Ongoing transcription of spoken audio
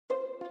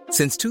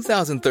Since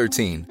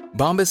 2013,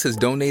 Bombas has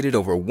donated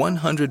over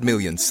 100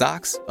 million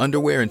socks,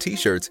 underwear, and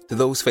T-shirts to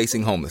those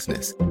facing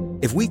homelessness.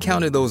 If we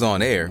counted those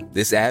on air,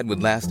 this ad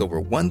would last over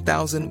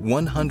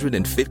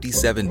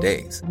 1,157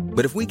 days.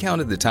 But if we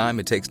counted the time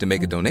it takes to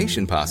make a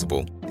donation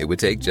possible, it would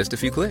take just a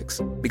few clicks.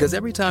 Because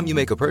every time you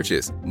make a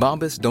purchase,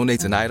 Bombas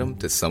donates an item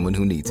to someone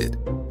who needs it.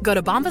 Go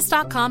to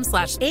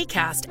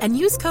bombas.com/ACAST and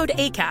use code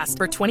ACAST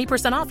for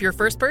 20% off your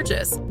first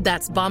purchase.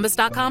 That's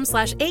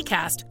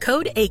bombas.com/ACAST,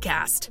 code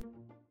ACAST.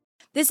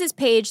 This is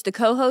Paige, the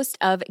co-host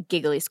of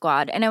Giggly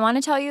Squad, and I want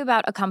to tell you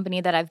about a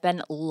company that I've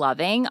been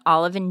loving,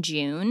 Olive &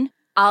 June.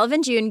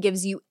 Olive & June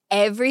gives you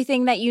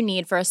everything that you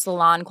need for a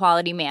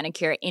salon-quality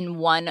manicure in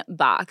one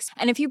box.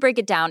 And if you break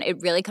it down,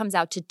 it really comes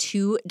out to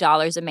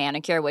 $2 a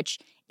manicure, which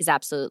is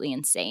absolutely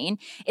insane.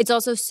 It's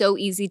also so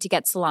easy to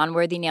get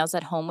salon-worthy nails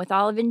at home with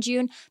Olive &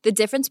 June. The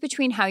difference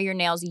between how your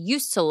nails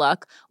used to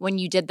look when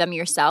you did them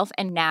yourself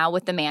and now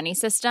with the Mani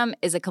system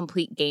is a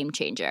complete game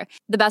changer.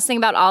 The best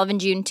thing about Olive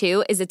 & June,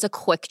 too, is it's a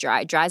quick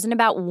dry. Dries in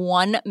about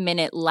 1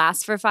 minute,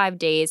 lasts for 5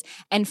 days,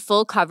 and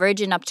full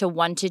coverage in up to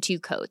 1 to 2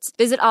 coats.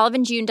 Visit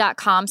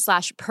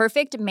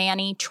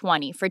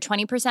oliveandjune.com/perfectmani20 for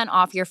 20%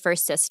 off your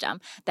first system.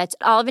 That's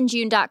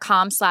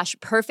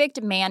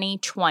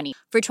oliveandjune.com/perfectmani20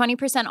 for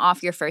 20%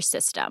 off your first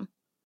system.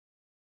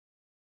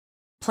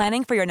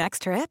 Planning for your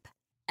next trip?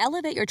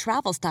 Elevate your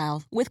travel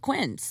style with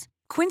Quince.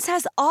 Quince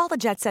has all the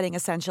jet-setting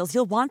essentials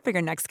you'll want for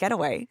your next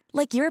getaway,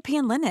 like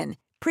European linen,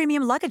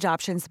 premium luggage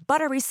options,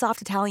 buttery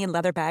soft Italian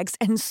leather bags,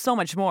 and so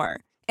much more.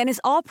 And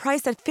is all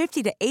priced at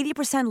 50 to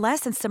 80%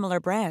 less than similar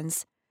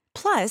brands.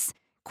 Plus,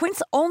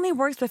 Quince only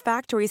works with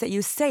factories that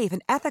use safe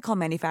and ethical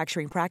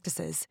manufacturing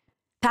practices.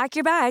 Pack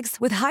your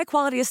bags with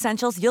high-quality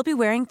essentials you'll be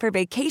wearing for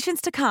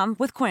vacations to come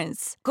with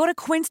Quince. Go to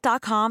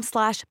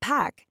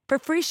quince.com/pack for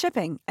free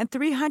shipping and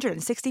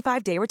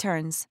 365-day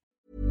returns.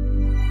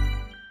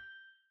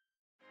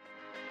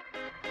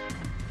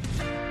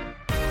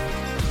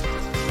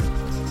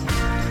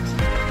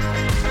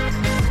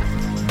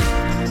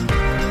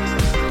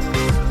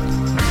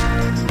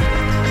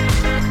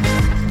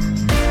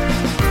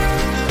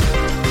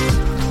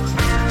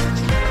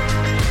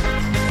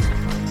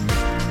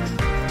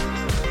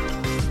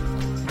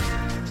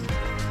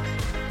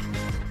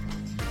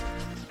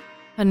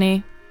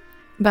 Hörrni,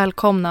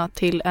 välkomna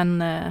till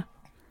en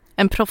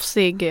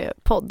proffsig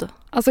podd.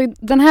 Alltså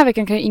den här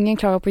veckan kan ju ingen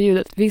klaga på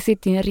ljudet. Vi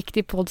sitter i en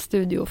riktig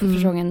poddstudio för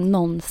första gången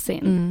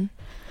någonsin. Mm.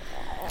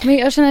 Men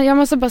jag känner, jag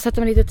måste bara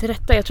sätta mig lite till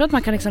rätta. Jag tror att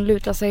man kan liksom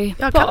luta sig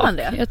Ja, bak. kan man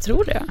det? Jag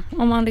tror det.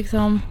 Om man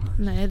liksom...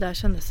 Nej, där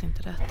kändes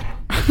inte rätt.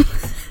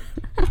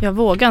 Jag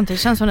vågar inte, det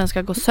känns som den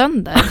ska gå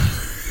sönder.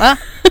 Va?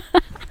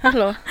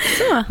 Hallå?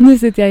 Så. Nu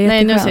sitter jag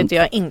Nej, jätteskönt. nu sitter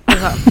jag inte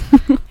skönt.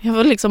 Jag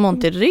får liksom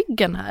ont i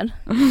ryggen här.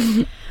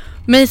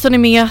 Mason är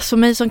med, så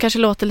Mason kanske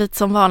låter lite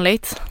som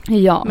vanligt.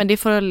 Ja. Men det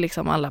får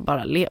liksom alla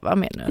bara leva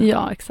med nu.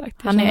 Ja,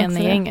 exakt. Han är en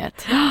i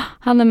gänget.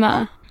 Han är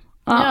med.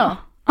 Ja.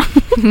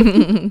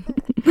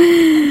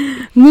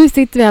 Nu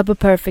sitter vi här på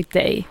Perfect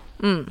Day.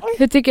 Mm.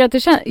 Hur tycker du att det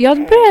känns?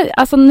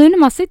 Alltså nu när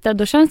man sitter,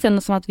 då känns det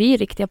ändå som att vi är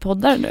riktiga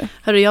poddar nu.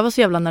 Hörru, jag var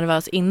så jävla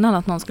nervös innan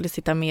att någon skulle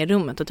sitta med i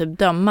rummet och typ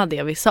döma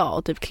det vi sa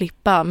och typ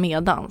klippa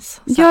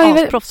medans. Så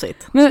Ja,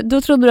 asproffsigt. Men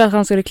då trodde du att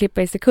han skulle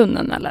klippa i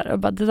sekunden eller? Och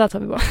bara, det där tar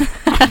vi bort.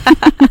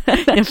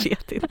 Jag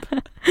vet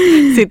inte.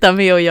 Sitta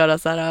med och göra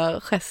så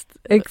här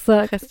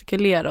Exakt.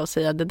 gestikulera och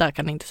säga det där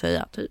kan ni inte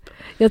säga typ.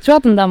 Jag tror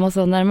att den där måste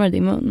vara närmare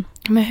din mun.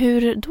 Men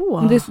hur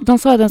då? De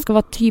sa att den ska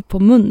vara typ på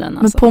munnen.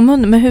 Alltså. Men på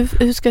munnen? Men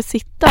hur ska jag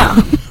sitta?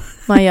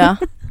 Maja?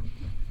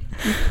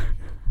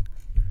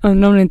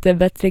 Undrar om det inte är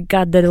bättre i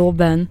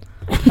garderoben.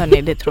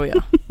 Hörrni, det tror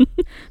jag.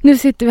 Nu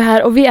sitter vi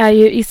här och vi är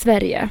ju i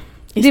Sverige.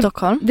 I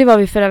Stockholm? Det var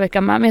vi förra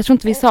veckan med, men jag tror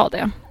inte vi sa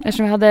det.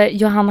 Eftersom vi hade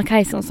Johanna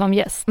Kajson som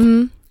gäst.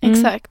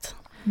 Exakt.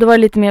 Då var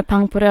det lite mer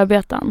pang på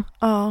rödbetan.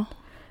 Ja.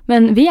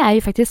 Men vi är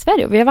ju faktiskt i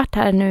Sverige och vi har varit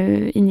här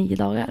nu i 9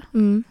 dagar.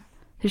 Mm.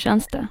 Hur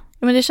känns det?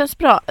 Ja, men det känns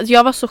bra.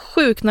 Jag var så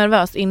sjukt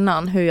nervös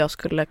innan hur jag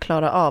skulle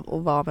klara av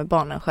att vara med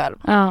barnen själv.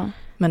 Ja.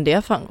 Men det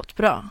har fan gått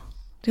bra.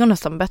 Det går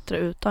nästan bättre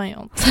utan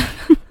John.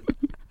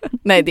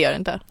 Nej, det gör det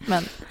inte.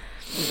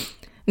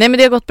 Nej, men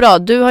det har gått bra.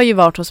 Du har ju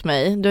varit hos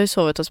mig. Du har ju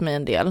sovit hos mig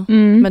en del.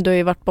 Men du har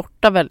ju varit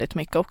borta väldigt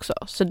mycket också.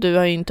 Så du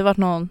har ju inte varit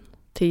någon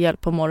till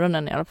hjälp på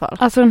morgonen i alla fall.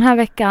 Alltså den här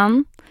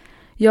veckan,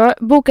 jag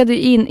bokade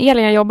in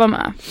Elin jag jobbar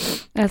med.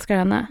 Jag älskar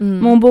henne.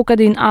 Men hon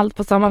bokade in allt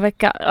på samma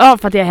vecka. Ja,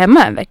 för att jag är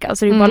hemma en vecka.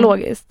 Så det är bara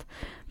logiskt.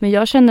 Men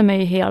jag känner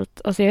mig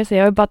helt... Alltså jag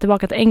är bara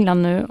tillbaka till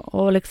England nu.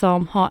 Och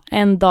liksom ha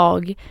en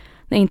dag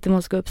när jag inte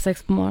måste gå upp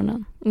 6 på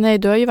morgonen. Nej,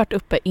 du har ju varit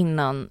uppe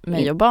innan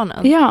mig och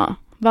barnen. Ja,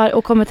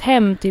 och kommit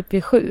hem typ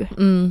vid 7.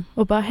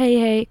 Och bara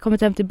hej,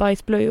 kommit hem till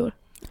bajsblöjor.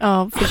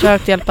 Ja,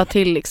 försökt hjälpa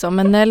till liksom.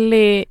 Men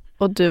Nelly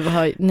och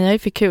ni har ju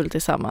för kul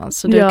tillsammans.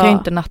 Så du kan ju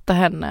inte natta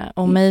henne.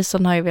 Och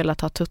Mason har ju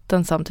velat ha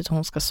tutten samtidigt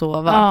hon ska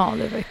sova. Ja,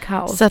 det var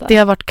kaos. Så att det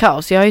har varit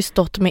kaos. Jag har ju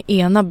stått med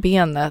ena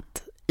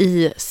benet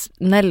i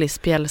Nellys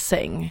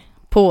spjälsäng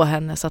på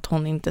henne så att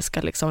hon inte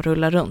ska liksom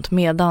rulla runt.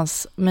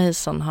 Medans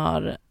Mason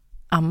har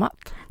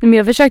ammat. Men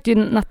jag försökte ju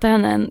natta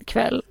henne en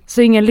kväll.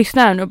 Så ingen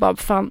lyssnar nu och bara,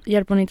 fan,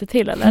 hjälper hon inte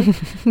till eller?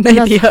 Nej,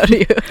 det gör det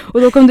ju.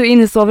 Och då kom du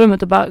in i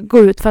sovrummet och bara, gå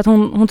ut. För att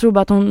hon tror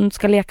bara att hon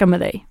ska leka med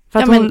dig. För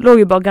att hon låg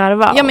ju bara och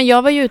garva. Ja, men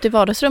jag var ju ute i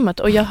vardagsrummet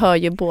och jag hör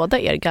ju båda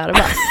er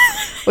garva.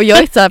 Och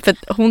jag är så här, för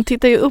att hon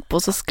tittar ju upp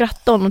och så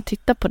skrattar hon och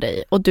tittar på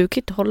dig. Och du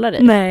kan inte hålla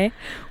dig. Nej,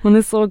 hon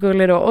är så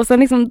gullig då. Och sen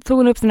liksom tog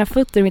hon upp sina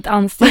fötter i mitt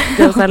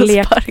ansikte och så här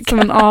lekte som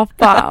en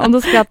apa. Och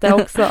då skrattade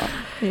jag också.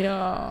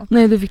 Ja.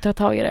 Nej, du fick ta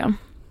tag i det.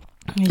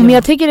 Ja. Men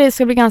jag tycker det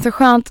ska bli ganska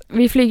skönt.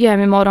 Vi flyger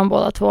hem imorgon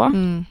båda två.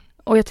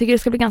 Och jag tycker det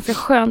ska bli ganska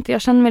skönt.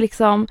 Jag känner mig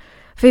liksom,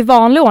 för i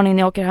vanlig ordning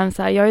när jag åker hem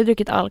så här, jag har ju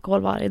druckit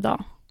alkohol varje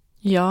dag.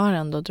 Jag har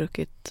ändå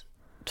druckit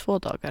 2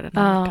 dagar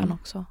den här veckan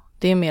också.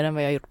 Det är mer än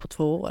vad jag har gjort på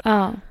 2 år.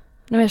 Ja.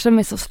 Men jag känner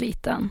mig så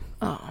sliten.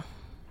 Ja.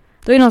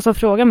 Då är det någon som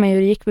frågar mig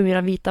hur det gick med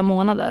mina vita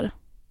månader.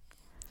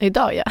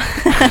 Idag, ja.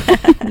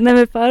 Nej,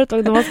 men förut,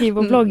 de har skrivit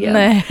på bloggen.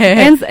 Nej.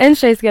 En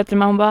tjej skrev till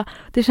mig, hon bara,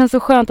 det känns så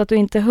skönt att du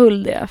inte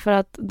höll det. För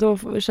att då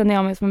känner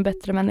jag mig som en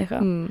bättre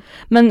människa.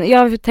 Men jag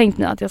har tänkt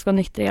nu att jag ska vara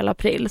nykter i hela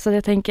april. Så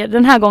jag tänker,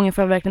 den här gången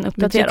får jag verkligen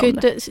uppdatera om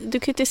det. Du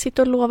kan ju inte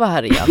sitta och lova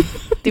här igen.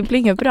 Det blir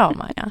inget bra,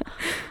 Maja.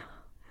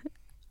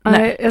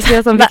 Nej. Jag ska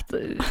göra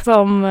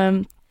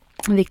som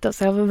Victor,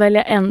 så jag får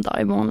välja en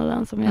dag i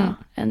månaden som jag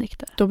är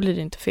nykter. Då blir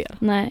det inte fel.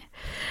 Nej.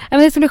 Men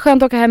det ska bli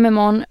skönt att åka hem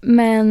imorgon.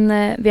 Men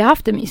vi har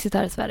haft det mysigt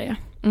här i Sverige.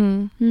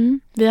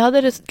 Vi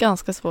hade det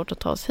ganska svårt att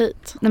ta oss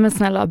hit. Nej, men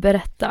snälla,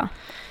 berätta.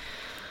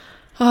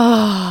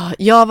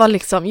 Jag var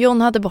liksom,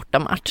 Jon hade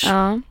bortamatch.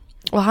 Ja.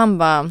 Och han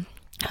bara,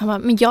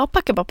 men jag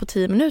packar bara på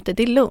 10 minuter,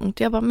 det är lugnt.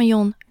 Jag bara, men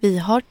Jon, vi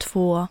har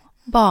 2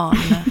 barn.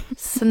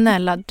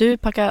 Snälla, du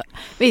packar.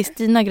 Visst,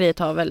 dina grejer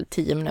tar väl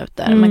 10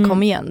 minuter. Men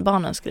kom igen,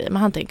 barnens grejer.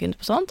 Men han tänker inte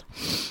på sånt.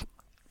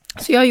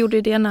 Så jag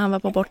gjorde det när han var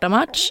på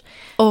bortamatch.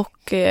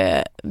 Och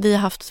vi har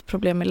haft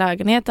problem med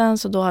lägenheten.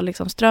 Så då har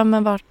liksom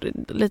strömmen varit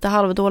lite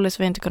halvdålig. Så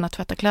vi har inte kunnat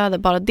tvätta kläder.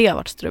 Bara det har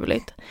varit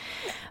struligt.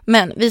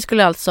 Men vi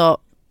skulle alltså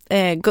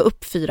gå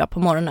upp 4 på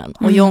morgonen.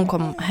 Och Jon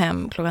kom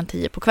hem klockan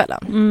 10 på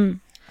kvällen.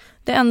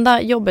 Det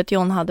enda jobbet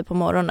Jon hade på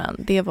morgonen,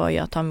 det var ju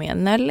att ta med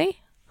Nelly.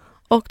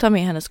 Och ta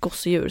med hennes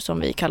gosedjur som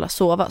vi kallar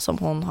Sova. Som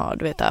hon har,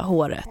 du vet, det här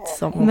håret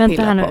som hon Vänta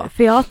pillar här nu, på.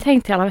 för jag har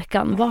tänkt hela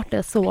veckan, vart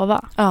är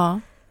Sova? Ja,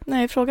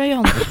 nej, fråga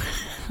Jon.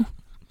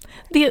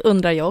 Det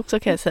undrar jag också,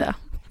 kan jag säga.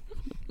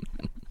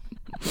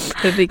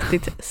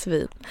 Riktigt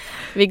svin.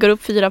 Vi går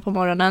upp 4 på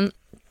morgonen.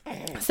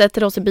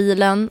 Sätter oss i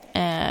bilen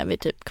vid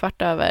typ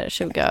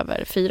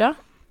 4:15.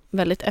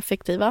 Väldigt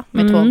effektiva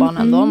med 2 barn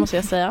ändå, måste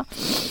jag säga.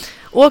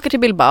 Åker till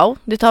Bilbao.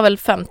 Det tar väl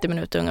 50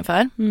 minuter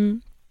ungefär.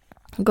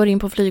 Går in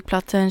på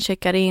flygplatsen,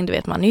 checkar in, du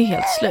vet, man är ju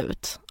helt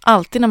slut.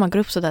 Alltid när man går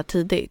upp så där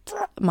tidigt.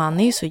 Man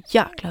är ju så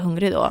jäkla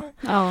hungrig då.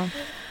 Ja.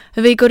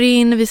 Vi går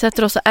in, vi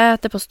sätter oss och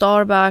äter på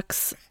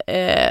Starbucks.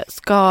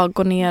 Ska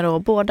gå ner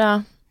och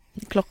båda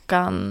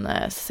klockan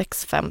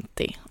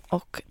 6:50.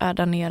 Och är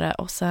där nere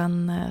och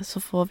sen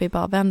så får vi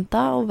bara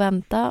vänta och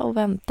vänta och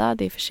vänta.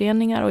 Det är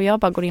förseningar och jag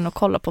bara går in och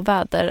kollar på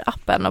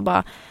väderappen och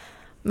bara,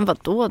 men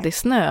vadå, det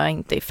snöar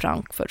inte i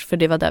Frankfurt, för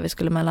det var där vi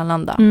skulle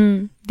mellanlanda.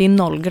 Det är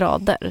 0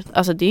 grader.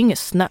 Alltså det är inget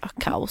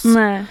snökaos.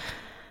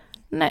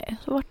 Nej,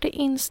 så var det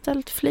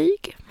inställt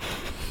flyg.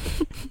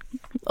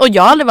 Och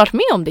jag har aldrig varit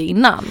med om det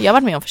innan. Jag har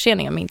varit med om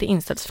förseningar men inte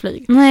inställt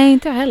flyg. Nej,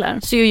 inte jag heller.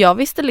 Så jag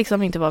visste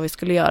liksom inte vad vi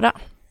skulle göra.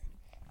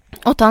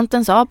 Och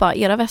tanten sa bara,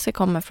 era väskor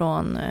kommer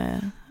från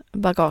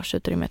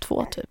bagageutrymme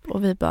 2 typ.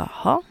 Och vi bara,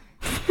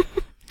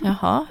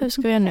 jaha, hur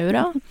ska vi göra nu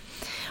då?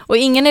 Och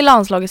ingen i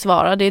landslaget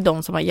svarar. Det är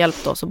de som har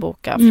hjälpt oss att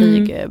boka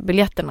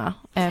flygbiljetterna.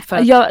 För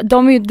att... Ja,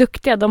 de är ju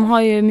duktiga. De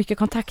har ju mycket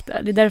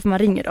kontakter. Det är därför man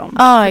ringer dem.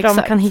 Ja, exakt.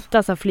 De kan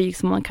hitta så flyg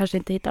som man kanske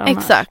inte hittar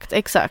annars.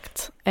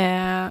 Exakt.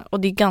 Och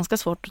det är ganska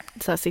svårt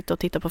att så här, sitta och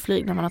titta på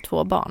flyg när man har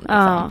 2 barn. Liksom.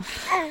 Ja.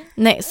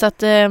 Nej, så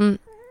att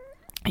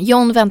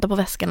Jon väntar på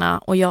väskorna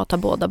och jag tar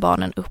båda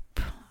barnen upp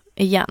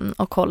igen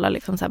och kollar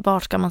liksom så här, var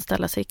ska man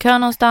ställa sig i kö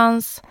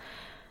någonstans?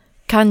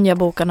 Kan jag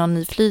boka någon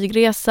ny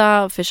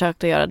flygresa?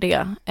 Försökte göra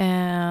det.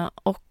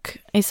 Och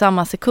i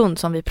samma sekund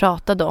som vi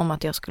pratade om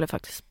att jag skulle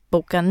faktiskt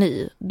boka en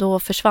ny, då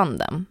försvann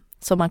den.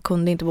 Så man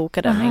kunde inte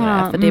boka den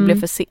längre, för det blev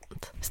för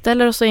sent.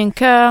 Ställer oss i en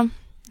kö.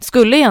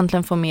 Skulle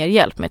egentligen få mer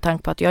hjälp med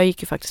tanke på att jag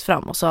gick ju faktiskt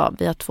fram och sa,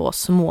 vi har 2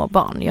 små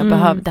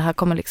barn. Det här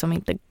kommer liksom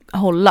inte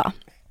hålla.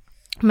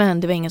 Men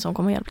det var ingen som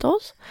kom och hjälpte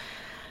oss.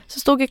 Så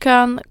stod i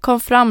kön, kom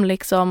fram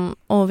liksom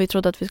och vi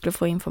trodde att vi skulle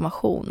få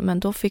information. Men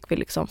då fick vi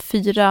liksom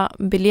 4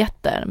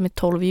 biljetter med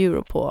 12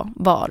 euro på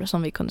var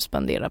som vi kunde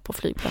spendera på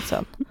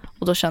flygplatsen.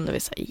 Och då kände vi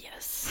så här,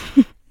 yes.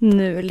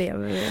 Nu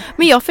lever vi.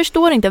 Men jag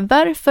förstår inte,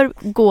 varför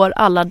går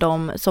alla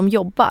de som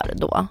jobbar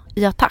då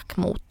i attack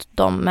mot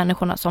de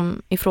människorna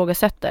som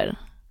ifrågasätter?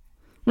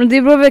 Men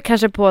det beror väl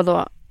kanske på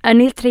då, är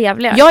ni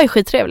trevliga? Jag är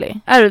skittrevlig.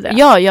 Är du det?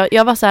 Ja,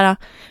 jag var så här,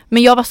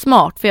 men jag var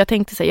smart för jag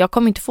tänkte så här, jag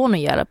kommer inte få någon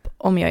hjälp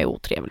om jag är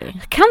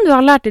otrevlig. Kan du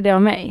ha lärt dig det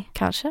av mig?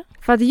 Kanske.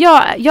 För att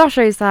jag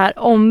kör ju så här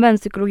omvänd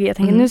psykologi. Jag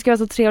tänker, nu ska jag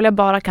vara så trevlig jag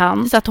bara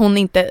kan. Så att hon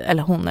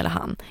eller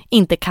han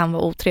inte kan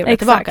vara otrevlig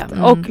tillbaka.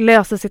 Och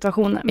lösa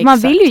situationen. Man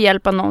vill ju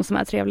hjälpa någon som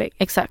är trevlig.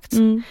 Exakt.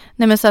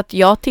 Nej, men så att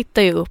jag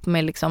tittar ju upp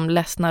med liksom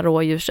ledsna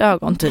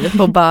rådjursögon typ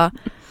och bara,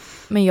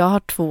 men jag har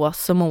 2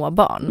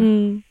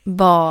 småbarn.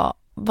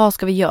 Vad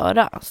ska vi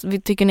göra?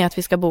 Tycker ni att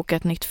vi ska boka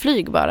ett nytt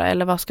flyg bara?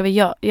 Eller vad ska vi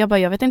göra?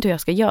 Jag vet inte hur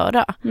jag ska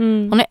göra.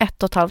 Hon är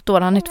 1,5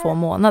 år, han är 2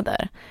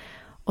 månader.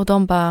 Och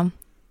de bara,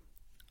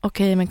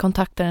 okej, men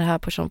kontakta den här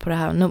personen på det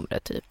här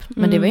numret typ.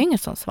 Men det var ju ingen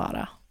som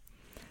svarade.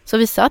 Så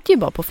vi satt ju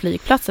bara på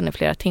flygplatsen i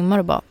flera timmar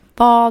och bara,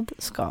 vad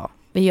ska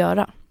vi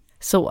göra?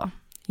 Så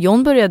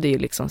John började ju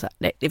liksom så här,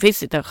 nej, det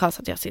finns inte en chans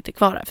att jag sitter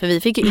kvar här. För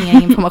vi fick ju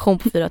ingen information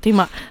på 4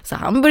 timmar. Så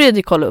han började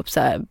ju kolla upp så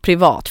här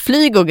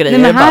privatflyg och grejer.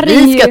 Nej, bara,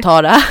 vi ska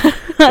ta det.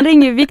 Han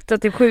ringer Victor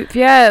till 7, för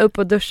jag är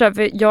uppe och duschar.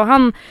 För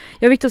jag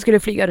och Victor skulle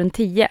flyga runt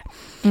 10.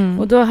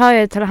 Och då hör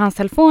jag hans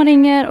telefon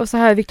ringer och så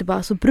hör jag Victor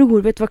bara, så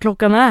bror, vet du vad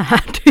klockan är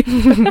här?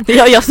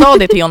 Ja, jag sa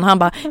det till John, han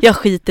bara, jag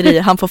skiter i,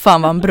 han får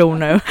fan vara en bror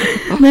nu.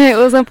 Nej,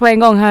 och sen på en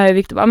gång hör jag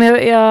Victor bara,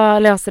 men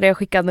jag löser det, jag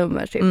skickar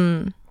nummer typ.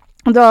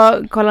 Och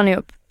då kollar ni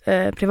upp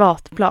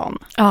privatplan.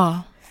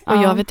 Ja. Och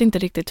jag vet inte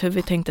riktigt hur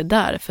vi tänkte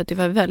där, för det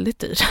var väldigt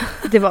dyrt.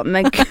 Det var,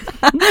 men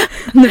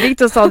när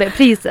Victor sa det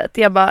priset,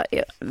 jag bara,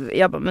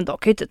 men de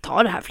kan ju inte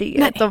ta det här flyget.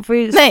 Nej. De får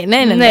ju,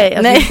 nej,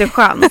 alltså inte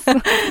chans.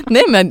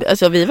 Nej, men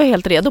alltså, vi var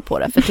helt redo på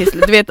det. För till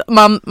slut, du vet,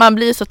 man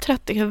blir så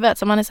trött i huvudet,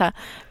 så man är så här,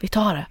 vi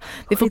tar det.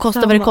 Det får kosta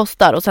vad det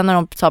kostar. Och sen när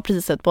de sa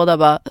priset, båda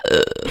bara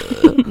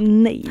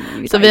nej.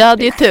 Så vi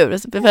hade ju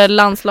tur, för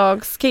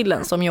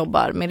landslagskillen som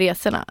jobbar med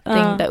resorna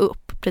ringde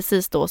upp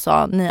precis då och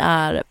sa, ni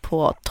är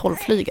på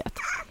 12-flyget.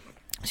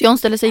 Så John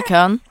ställer sig i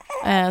kön,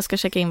 ska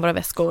checka in våra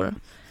väskor.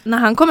 När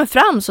han kommer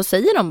fram så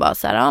säger de bara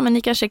så här, ja men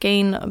ni kan checka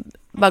in,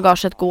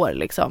 bagaget går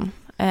liksom.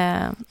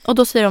 Och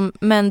då säger de,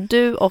 men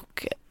du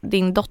och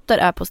din dotter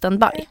är på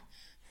standby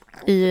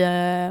i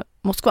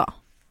Moskva.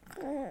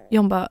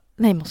 John bara,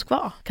 nej,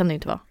 Moskva kan det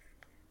inte vara.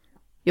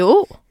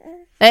 Jo,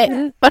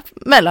 nej, vart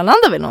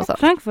mellanlandar vi någonstans?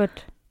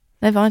 Frankfurt.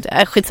 Nej, var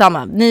inte.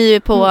 Skitsamma. Ni är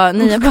på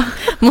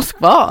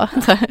Moskva.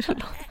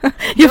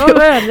 Det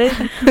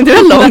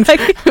var långt.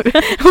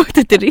 Jag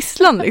åkte till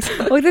Ryssland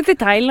liksom. Åkte till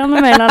Thailand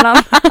och mellanland.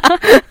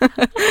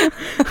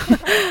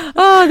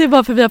 Det är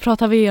bara för vi har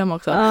pratat VM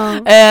också.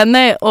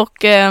 Nej,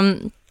 och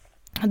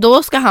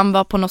då ska han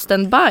vara på någon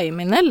standby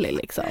med Nelly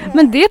liksom.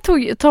 Men det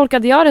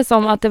tolkade jag det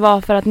som att det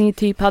var för att ni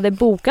typ hade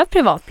bokat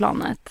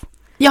privatplanet.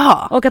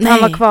 Jaha. Och att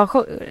han var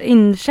kvar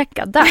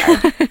incheckad där.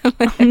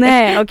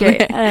 Nej,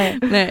 okej.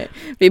 Nej,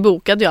 vi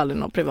bokade ju aldrig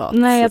något privat.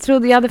 Nej,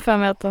 jag hade för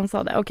mig att han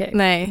sa det. Okej.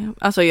 Nej,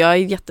 alltså jag är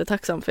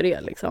jättetacksam för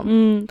det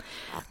liksom.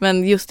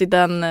 Men just i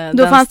den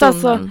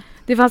stunden.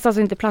 Det fanns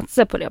alltså inte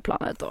platser på det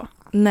planet då?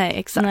 Nej,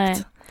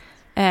 exakt.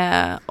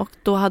 Och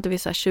då hade vi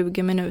så här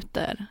 20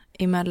 minuter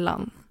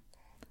emellan.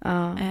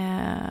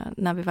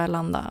 När vi väl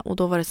landade. Och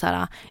då var det så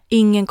här,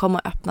 ingen kommer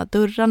att öppna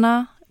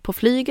dörrarna på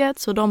flyget,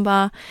 så de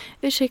bara,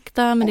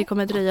 ursäkta, men det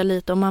kommer dröja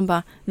lite. Och man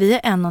bara, vi är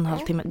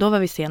 1,5 timme. Då var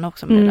vi sena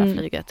också med det där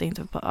flyget.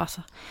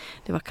 Alltså,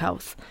 det var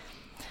kaos.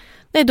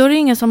 Nej, då är det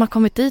ingen som har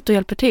kommit dit och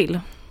hjälper till.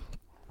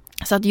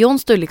 Så att John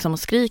står liksom och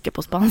skriker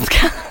på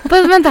spanska.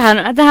 Men vänta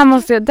här,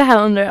 det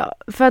här undrar jag.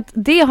 För att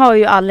det har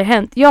ju aldrig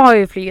hänt. Jag har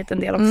ju flugit en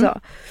del också.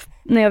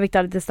 När jag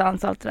viktade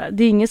distans och allt det där.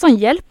 Det är ingen som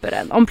hjälper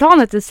en. Om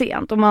planet är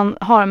sent och man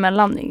har en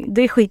mellanlandning,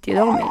 det skiter ju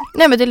de i.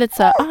 Nej, men det är lite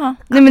så här, aha.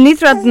 Nej, men ni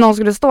tror att någon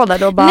skulle stå där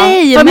då och bara,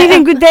 nej,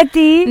 familjen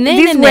Gudetti,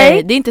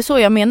 nej, det är inte så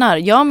jag menar.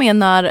 Jag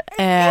menar,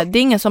 det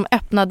är ingen som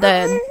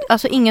öppnade,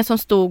 alltså ingen som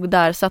stod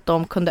där så att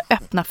de kunde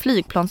öppna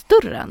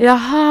flygplansdörren.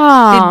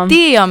 Jaha. Det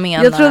är det jag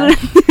menar. Jag trodde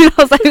det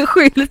var så en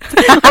skylt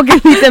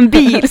och en liten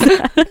bil.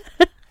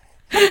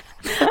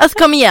 Alltså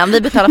kom igen,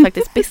 vi betalar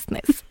faktiskt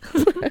business.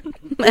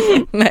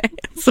 Nej,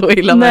 så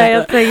illa nej,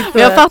 jag tänkte.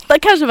 Men jag fattar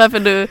kanske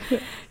varför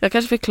jag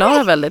kanske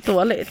förklarar väldigt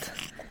dåligt.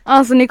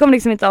 Alltså ni kom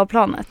liksom inte av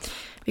planet?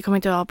 Vi kom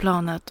inte av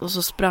planet och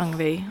så sprang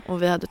vi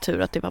och vi hade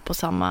tur att det var på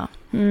samma.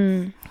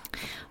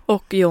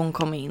 Och John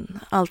kom in,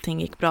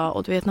 allting gick bra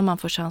och du vet när man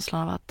får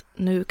känslan av att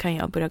nu kan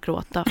jag börja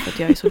gråta för att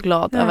jag är så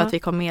glad över att vi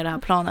kom med i det här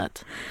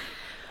planet.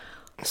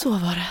 Så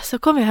var det. Så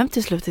kom vi hem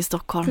till slut i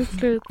Stockholm.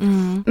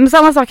 Men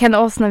samma sak hände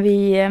oss när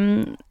vi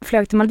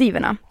flög till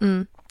Maldiverna.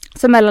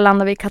 Så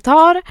mellanlandade vi i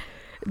Qatar.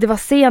 Det var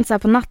sent så här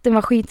på natten,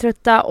 var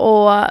skittrötta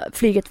och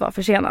flyget var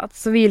försenat.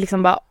 Så vi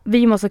liksom bara,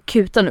 vi måste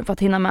kuta nu för att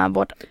hinna med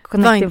vårt connecting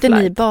flight. Var inte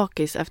flight. Ni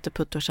bakis efter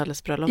Putte och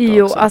Charles bröllop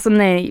jo, också? alltså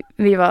nej,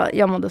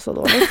 jag mådde så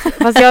dåligt.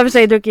 Fast jag har för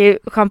sig druckit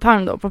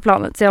champagne då på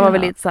planet, så jag var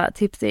väl lite så här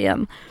tipsig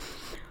igen.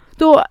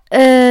 Då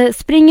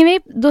springer vi,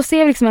 då ser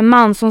vi liksom en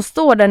man som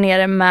står där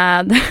nere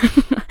med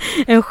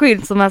en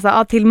skylt som är så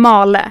här, till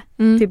Male,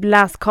 typ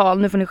last call,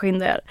 nu får ni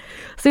skynda er.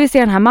 Så vi ser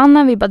den här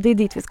mannen, vi bara, det är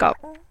dit vi ska.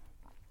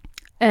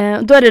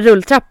 Då är det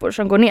rulltrappor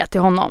som går ner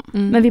till honom.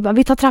 Men vi bara,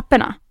 vi tar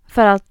trapporna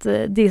för att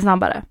det är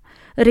snabbare.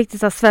 Riktigt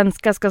så här,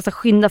 svenska ska så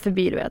skynda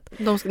förbi, du vet.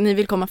 Ni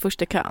vill komma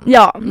först i kön.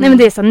 Ja, nej men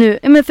det är så nu.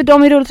 Men för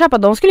de i rulltrappa,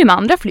 de skulle ju med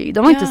andra flyg.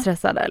 De var inte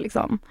stressade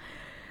liksom.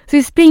 Så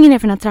vi springer ner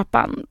för den här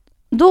trappan.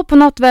 Då på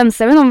något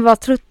vänster, jag vet inte om vi var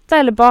trötta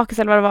eller bakis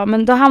eller vad det var,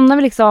 men då hamnar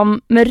vi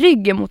liksom med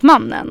ryggen mot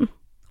mannen.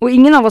 Och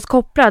ingen av oss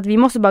kopplar att vi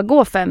måste bara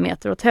gå 5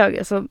 meter åt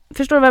höger. Så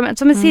förstår du vad jag menar?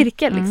 Som en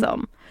cirkel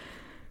liksom.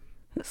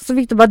 Så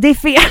Victor bara, det är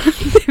fel.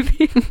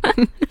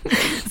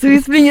 Så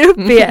vi springer upp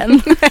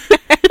igen.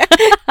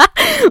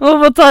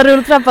 och få ta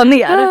rulltrappan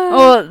ner.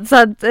 Och så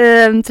att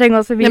tränga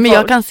oss förbi. Nej, men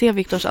jag kan se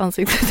Viktors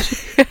ansikte.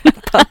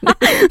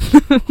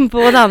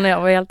 Både han och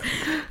jag var helt...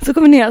 Så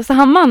kom vi ner, så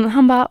han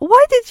bara, why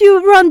did you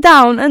run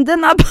down and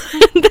then up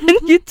and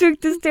then you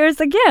took the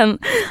stairs again?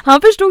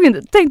 Han förstod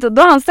inte, tänkte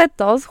då han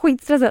sett oss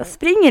skitstressad,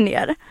 springer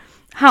ner,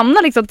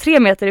 hamnar liksom 3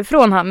 meter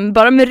ifrån han,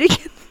 bara med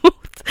ryggen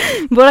mot.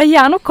 Våra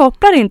hjärnor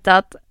kopplar inte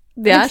att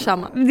det är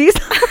samma. Det är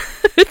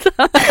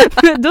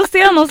samma. Då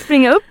ser han oss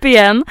springa upp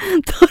igen,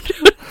 ta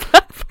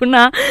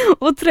rulltrapporna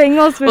och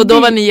tränga oss förbi. Och då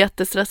var ni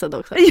jättestressade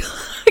också.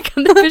 Ja,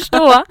 kan du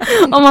förstå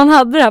om man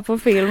hade det här på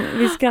film.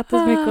 Vi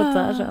skrattade så mycket åt det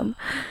här sen.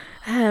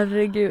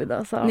 Herregud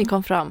alltså. Ni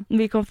kom fram.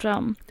 Vi kom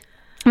fram.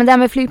 Men det här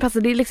med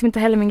flygplatser, det är liksom inte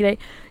heller min grej.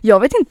 Jag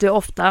vet inte hur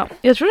ofta.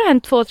 Jag tror det har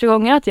hänt 2-3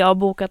 gånger att jag har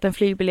bokat en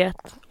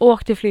flygbiljett,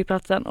 åkt till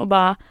flygplatsen och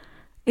bara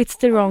it's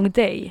the wrong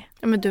day.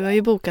 Ja, men du har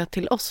ju bokat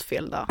till oss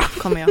fel dag,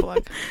 kommer jag ihåg.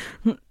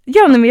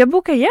 Ja, men jag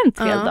bokar jämt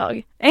fel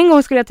dag. En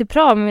gång skulle jag till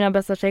Prag med mina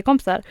bästa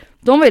tjejkompisar.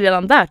 De var ju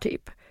redan där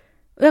typ.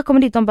 Och jag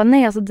kommer dit och de bara,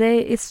 nej alltså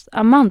det is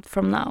a month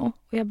from now.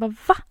 Och jag bara,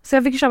 va? Så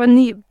jag fick köpa en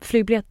ny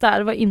flygbiljett där.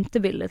 Det var inte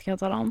billigt, kan jag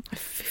tala om.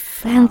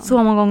 Det har hänt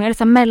så många gånger. Det är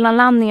så här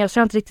mellanlandningar så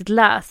jag har inte riktigt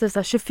läst. Det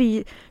är så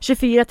här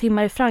 24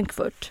 timmar i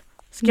Frankfurt.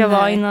 Ska jag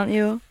vara innan,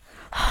 jo.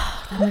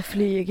 Det här med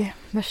flyg,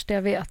 värsta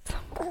jag vet.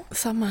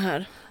 Samma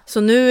här.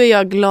 Så nu är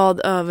jag glad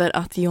över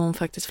att Jon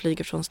faktiskt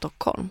flyger från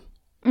Stockholm.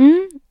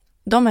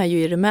 De är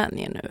ju i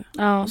Rumänien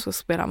nu och ska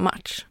spela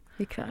match.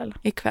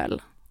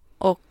 Ikväll.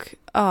 Och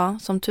ja,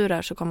 som tur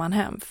är så kommer han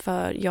hem.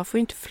 För jag får ju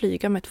inte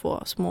flyga med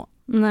 2 små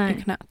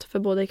i knät. För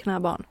båda är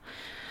knäbarn.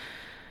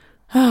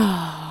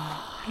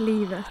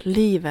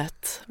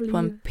 Livet på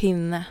en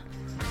pinne.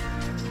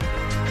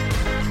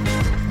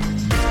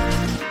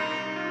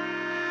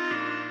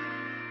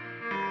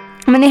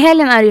 Men i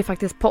helgen är det ju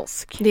faktiskt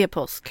påsk. Det är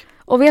påsk.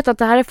 Och vet att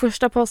det här är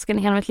första påsken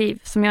i hela mitt liv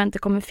som jag inte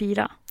kommer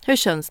fira. Hur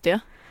känns det?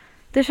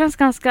 Det känns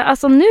ganska...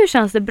 Alltså nu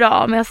känns det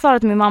bra. Men jag sa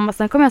till min mamma,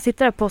 sen kommer jag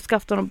sitta där på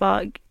påskafton och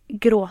bara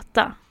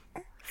gråta.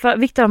 För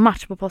Viktor har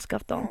match på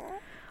påskafton.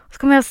 Så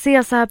kommer jag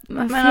se så här...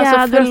 Men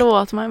alltså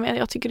förlåt mig, men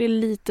jag tycker det är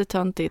lite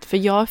töntigt. För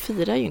jag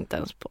firar ju inte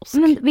ens påsk.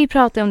 Men vi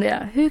pratar om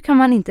det. Hur kan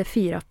man inte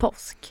fira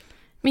påsk?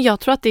 Men jag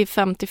tror att det är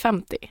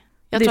 50-50.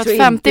 Jag tror att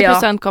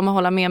 50% kommer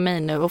hålla med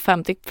mig nu och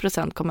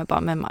 50% kommer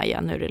bara med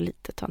Maja. Nu är det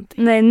lite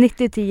töntigt. Nej,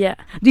 90-10.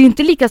 Det är ju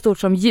inte lika stort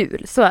som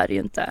jul, så är det ju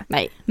inte.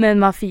 Nej. Men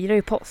man firar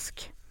ju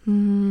påsk.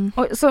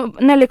 Och så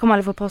Nelly kommer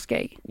aldrig få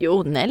påskägg.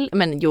 Jo,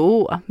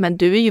 men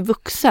du är ju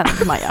vuxen,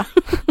 Maja.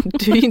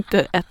 Du är ju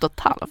inte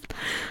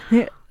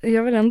 1,5.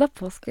 Jag vill ändå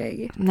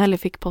påskägg. Nelly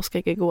fick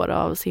påskägg igår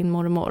av sin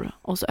mormor.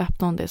 Och så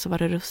öppnade hon det, så var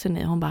det russin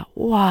i. Hon bara,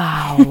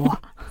 wow.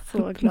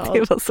 Så glad.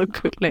 Det var så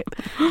gulligt.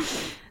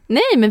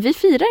 Nej, men vi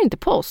firar inte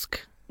påsk.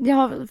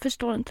 Jag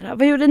förstår inte det här.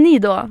 Vad gjorde ni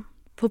då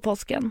på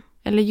påsken?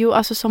 Eller jo,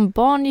 alltså som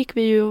barn gick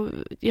vi ju,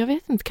 jag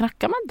vet inte,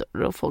 knackar man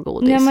dörr och får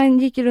godis? Ja, man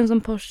gick ju runt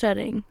som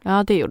påskäring.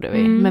 Ja, det gjorde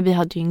vi. Men vi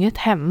hade ju inget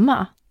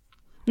hemma.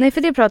 Nej,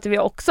 för det pratade vi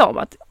också om.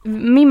 Att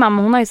min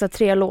mamma, hon har ju så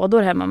 3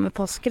 lådor hemma med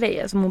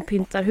påskgrejer som hon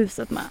pyntar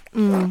huset med.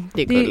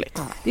 Det är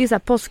gulligt. Det är så här,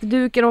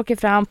 påskduken åker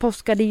fram,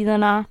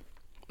 påskgardinerna.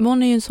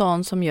 Hon är ju en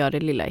sån som gör det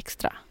lilla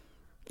extra.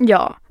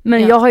 Ja,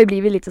 men jag har ju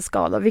blivit lite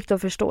skadad. Viktor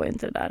förstår ju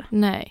inte det där.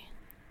 Nej.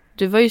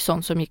 Du var ju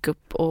sån som gick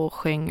upp och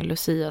sjöng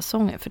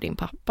Lucia-sånger för din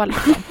pappa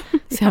liksom.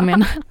 Så jag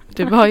menar,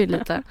 du var ju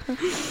lite...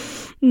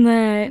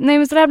 Nej,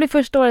 men så det här blir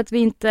första året vi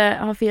inte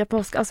har firat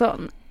påsk. Alltså,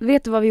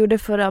 vet du vad vi gjorde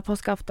förra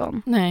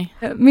påskafton? Nej.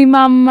 Min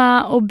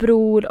mamma och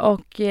bror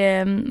och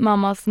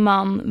mammas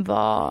man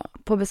var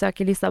på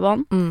besök i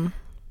Lissabon.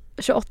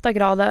 28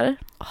 grader.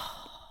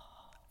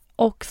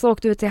 Och så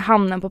åkte vi till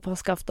hamnen på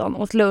påskafton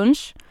åt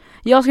lunch.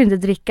 Jag skulle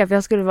inte dricka för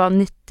jag skulle vara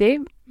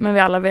nyttig. Men vi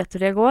alla vet hur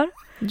det går.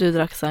 Du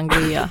drack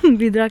sangria.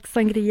 Vi drack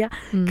sangria.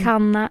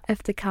 Kanna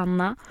efter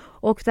kanna.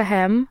 Åkte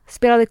hem.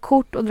 Spelade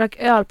kort och drack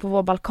öl på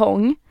vår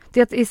balkong.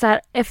 Det är så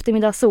här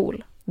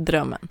eftermiddagssol.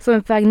 Drömmen. Som är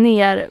på väg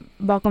ner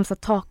bakom så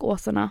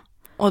takåsarna.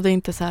 Och det är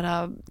inte så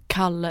här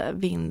kall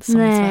vind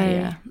som i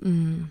Sverige.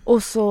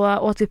 Och så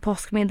åt vi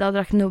påskmiddag och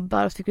drack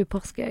nubbar och så fick vi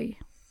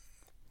påskägg.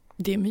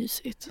 Det är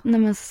mysigt.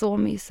 Nej, men så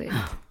mysigt.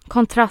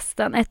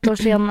 Kontrasten, 1 år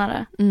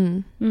senare.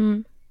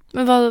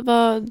 Men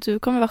vad du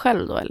kommer vara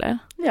själv då, eller?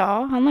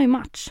 Ja, han har ju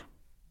match.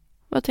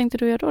 Vad tänkte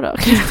du göra då?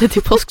 Knyta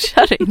till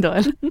påskkärring då,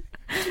 eller?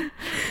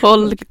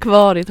 Håll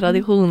kvar i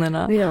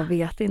traditionerna. Jag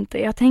vet inte.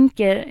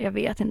 Jag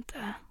vet inte.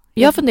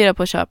 Jag funderar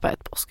på att köpa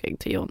ett påskägg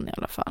till Jon i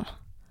alla fall.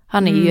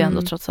 Han är ju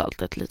ändå trots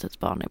allt ett litet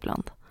barn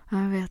ibland.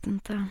 Jag vet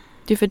inte.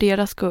 Det är för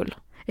deras skull.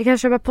 Jag kan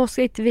köpa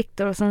påskägg till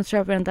Viktor och sen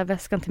köper jag den där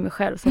väskan till mig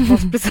själv som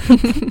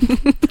påskpresent.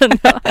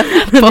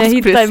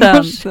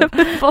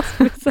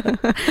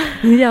 Påskpresent.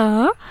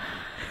 Ja.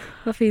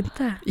 Vad fint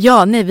det.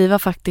 Ja, nej, vi var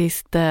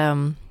faktiskt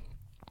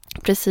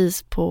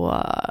precis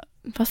på,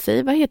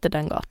 vad heter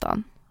den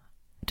gatan?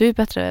 Du är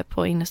bättre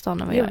på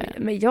innerstan än vad jag är.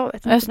 Men jag vet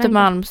inte.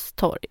 Östermalms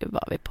torg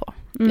var vi på.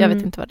 Jag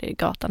vet inte vad det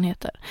gatan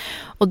heter.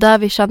 Och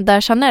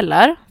där Chanel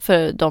är,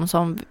 för de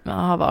som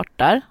har varit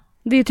där,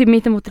 Det är ju typ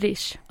mittemot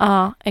Rish.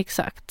 Ja,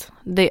 exakt.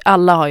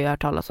 Alla har ju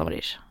hört talas om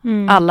Rish.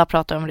 Alla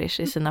pratar om Rish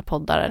i sina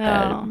poddar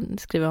eller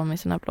skriver om i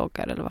sina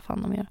bloggar eller vad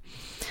fan de gör.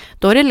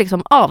 Då är det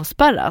liksom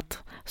avspärrat.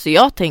 Så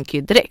jag tänker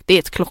ju direkt, det är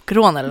ett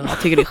klockrån eller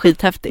något, tycker det är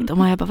skithäftigt.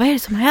 Och jag bara, vad är det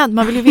som händer?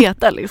 Man vill ju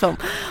veta liksom.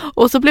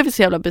 Och så blev vi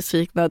så jävla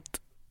besvikna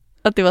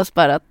att det var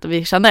spärrat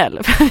vid Chanel.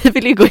 Vi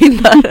ville ju gå in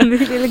där. Vi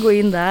ville gå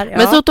in där, ja.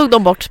 Men så tog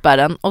de bort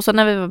spärren och så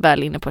när vi var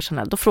väl inne på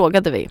Chanel, då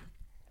frågade vi,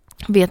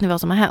 vet ni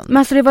vad som har hänt? Men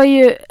alltså det var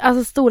ju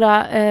alltså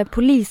stora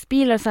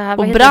polisbilar så här,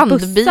 och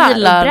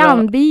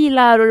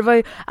brandbilar och det var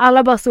ju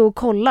alla bara så och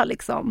kolla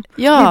liksom.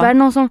 Ja. Det var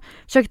någon som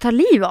försökte ta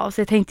liv av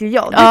sig, tänkte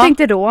jag. Du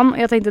tänkte rån och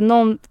jag tänkte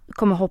någon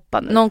kommer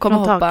hoppa nu. Någon kommer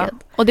hoppa. Taket.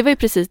 Och det var ju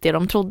precis det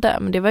de trodde,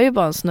 men det var ju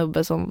bara en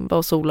snubbe som var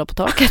och sola på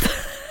taket.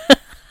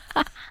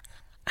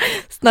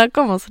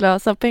 Snacka om att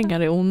slösa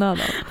pengar i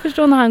onödan.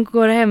 Förstår när han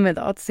går hem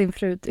idag till sin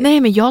fru. Typ.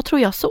 Nej, men jag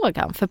tror jag såg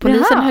han. För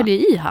polisen höll ju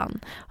i han.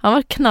 Han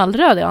var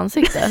knallröd i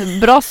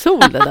ansiktet. Bra sol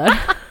det där.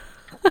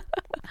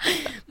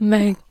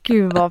 Men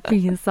gud vad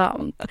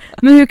pinsamt.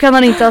 Men hur kan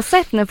han inte ha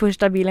sett när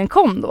första bilen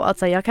kom då? Att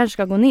säga, jag kanske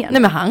ska gå ner.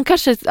 Nej, men han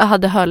kanske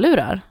hade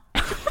hörlurar.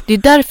 Det är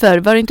därför,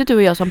 var det inte du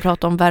och jag som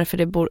pratade om varför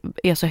det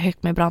är så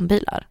högt med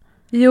brandbilar?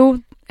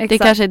 Jo, exakt. Det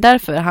kanske är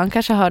därför. Han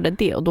kanske hörde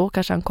det och då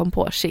kanske han kom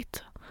på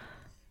shit.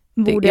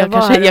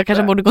 Jag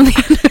kanske borde gå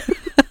ner nu.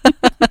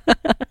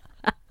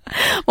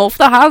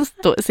 Ofta han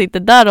sitter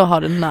där och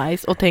har det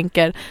nice och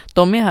tänker,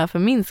 de är här för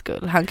min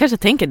skull. Han kanske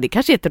tänker, det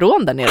kanske är ett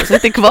rån där nere och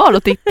sitter kvar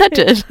och tittar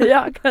typ.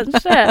 Ja,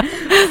 kanske.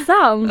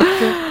 Sant.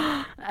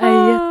 Det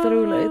är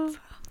jätteroligt.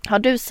 Har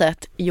du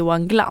sett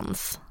Johan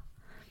Glans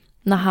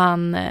när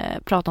han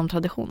pratar om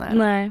traditioner?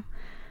 Nej.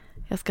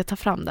 Jag ska ta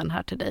fram den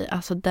här till dig.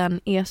 Alltså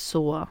den är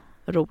så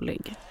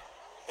rolig.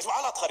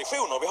 Alla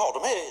traditioner vi har,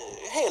 de är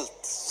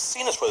helt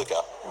sinnessjuka.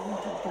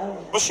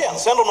 De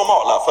känns ändå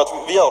normala för att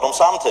vi gör dem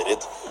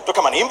samtidigt. Då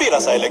kan man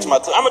inbilla sig liksom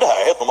att men det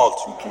här är helt normalt.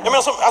 Jag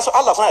menar, alltså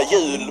alla sådana här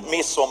jul,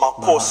 midsommar,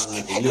 påsk.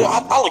 Jag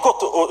hade aldrig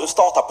gått att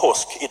starta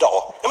påsk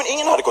idag. Men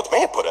ingen hade gått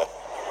med på det.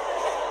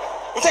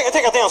 Men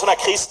tänk att det är en sån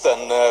här kristen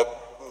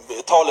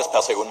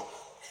talesperson.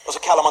 Och så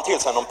kallar man till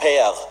sig någon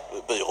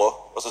PR-byrå.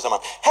 Och så säger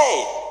man,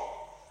 hej!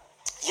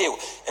 Jo,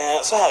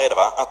 så här är det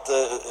va, att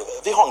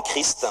vi har en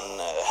kristen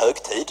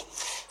högtid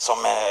som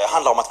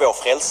handlar om att vår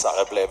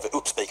frälsare blev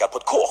uppspikad på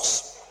ett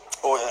kors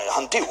och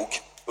han dog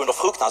under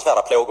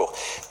fruktansvärda plågor.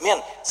 Men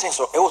sen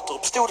så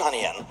återuppstod han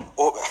igen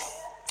och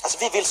alltså,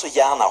 vi vill så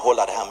gärna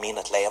hålla det här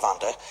minnet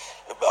levande.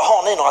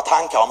 Har ni några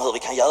tankar om hur vi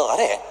kan göra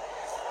det?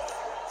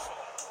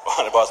 Och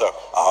han är bara så,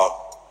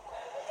 ja,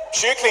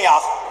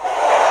 kycklingar!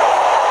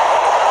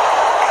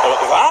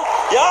 Va?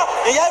 Ja,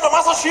 en jävla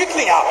massa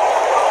kycklingar!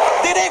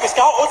 Det är det vi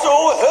ska ha. Och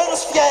så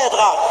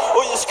hönsfjädrar.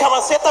 Och så kan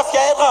man sätta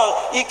fjädrar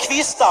i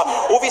kvistar.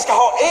 Och vi ska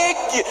ha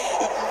ägg.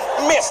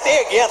 Mest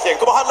ägg egentligen.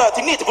 Kommer handla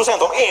till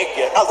 90% om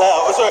ägg. Allt det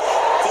här. Och så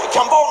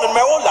kan barnen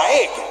måla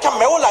ägg. Kan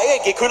måla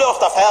ägg i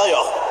kulörta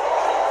färger.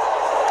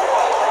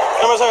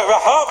 Ja, men så,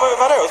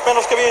 vadå?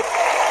 Men ska vi...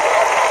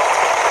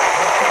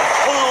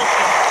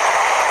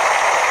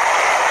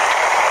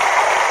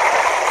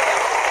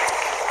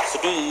 Så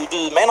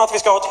du menar att vi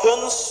ska ha ett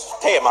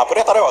hönstema på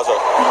detta då alltså?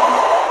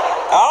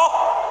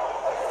 Ja.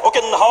 Och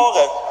en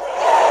hare.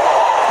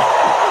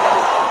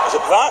 Alltså,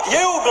 va?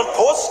 Jo, men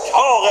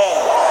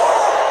påskharen.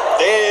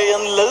 Det är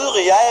en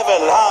lurig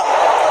jävel.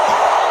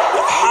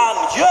 Han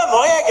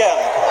gömmer äggen.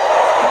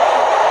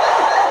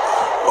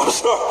 Och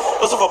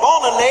så får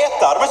barnen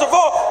leta. Men så,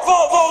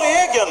 var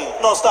är äggen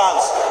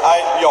någonstans?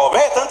 Nej, jag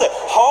vet inte.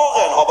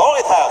 Haren har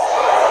varit här.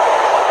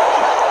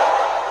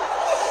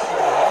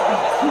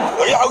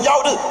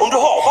 Ja du, om du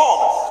har barn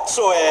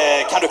så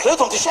kan du klä ut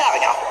dem till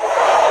kärringar.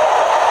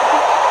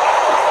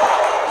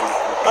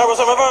 Men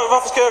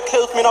varför ska jag klä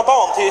ut mina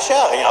barn till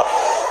kärringar?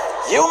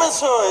 Jo, men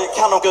så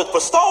kan de gå ut på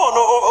stan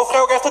och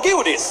fråga efter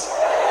godis.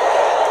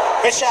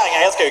 Men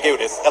kärringar älskar ju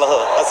godis, eller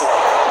hur? Alltså,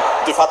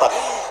 du fattar.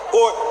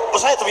 Och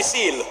så äter vi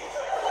sill.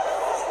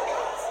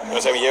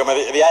 Jo, men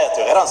vi äter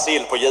ju redan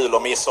sill på jul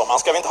och midsommar.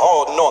 Ska vi inte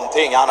ha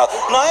någonting annat?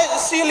 Nej,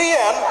 sill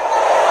igen.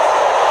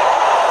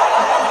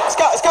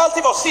 Ska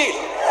alltid vara sill.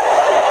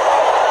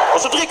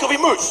 Och så dricker vi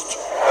must.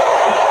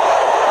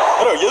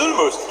 Vadå,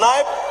 julmust?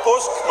 Nej,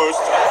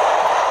 påskmust.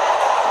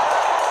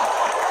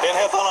 Det är en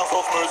helt annan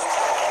sorts must.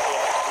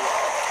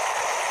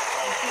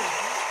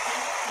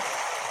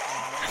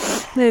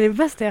 Det är det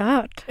bästa jag har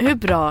hört. Hur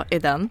bra är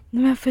den?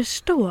 Men jag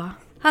förstår.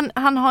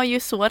 Han har ju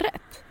så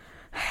rätt.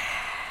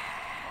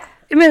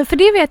 Men för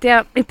det vet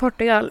jag i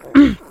Portugal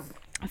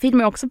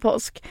filmar också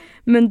påsk.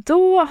 Men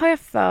då har jag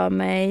för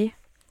mig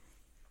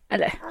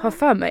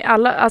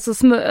alla, alltså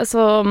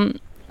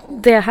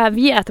det här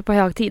vi äter på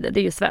högtider, det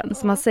är ju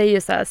svenskt. Man säger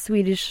ju så här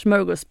Swedish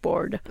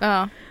smörgåsbord.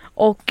 Ja.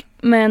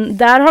 Men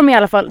där har de i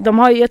alla fall, de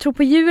har, jag tror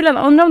på julen,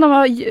 undrar om de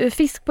har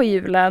fisk på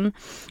julen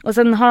och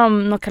sen har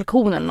de någon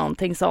kalkon eller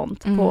någonting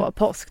sånt på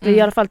påsk. Det är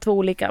i alla fall 2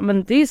 olika,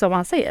 men det är ju som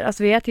man säger,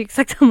 alltså vi äter ju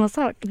exakt samma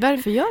sak.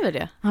 Varför gör vi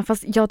det? Ja,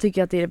 fast jag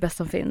tycker att det är det bästa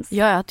som finns.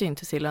 Jag äter ju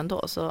inte sill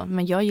ändå,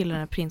 men jag gillar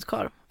en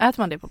prinskorv.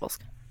 Äter man det på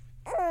påsk?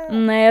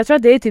 Nej, jag tror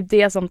att det är typ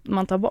det som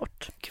man tar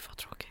bort. Gud vad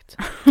tråkigt.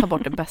 tråkigt. Ta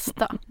bort det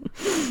bästa.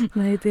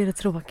 Nej, det är det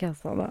tråkiga.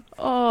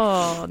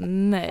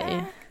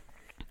 Nej.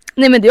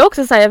 Nej, men det är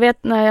också så här, jag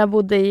vet när jag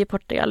bodde i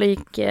Portugal och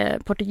gick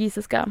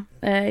portugisiska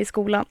i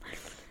skolan.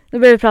 Då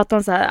började vi prata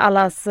om så här,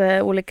 allas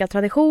olika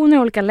traditioner,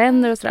 olika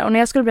länder och sådär. Och när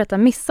jag skulle berätta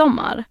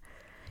midsommar,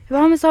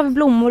 men så har vi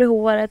blommor i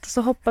håret och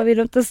så hoppar vi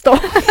runt en stång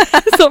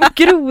som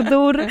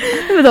grodor.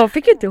 Men de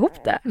fick ju inte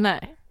ihop det.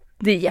 Nej.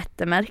 Det är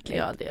jättemärkligt.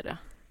 Ja, det är det.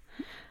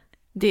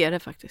 Det är det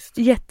faktiskt.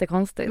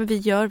 Jättekonstigt. Men vi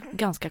gör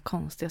ganska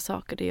konstiga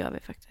saker, det gör vi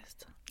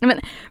faktiskt. Men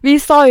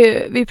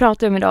vi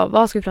pratade om idag,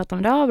 vad ska vi prata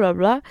om idag, bla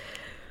bla.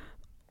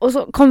 Och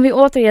så kom vi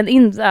återigen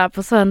in där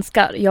på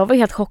svenskar. Jag var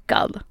helt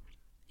chockad.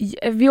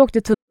 Vi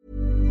åkte till...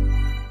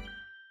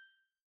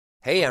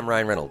 Hey, I'm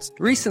Ryan Reynolds.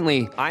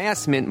 Recently, I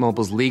asked Mint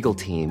Mobile's legal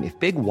team if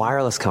big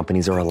wireless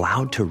companies are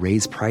allowed to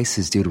raise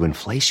prices due to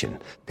inflation.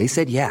 They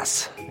said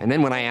yes. And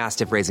then when I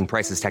asked if raising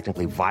prices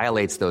technically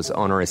violates those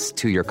onerous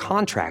 2-year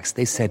contracts,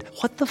 they said,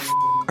 "What the f***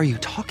 are you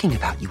talking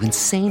about, you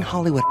insane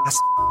Hollywood ass?"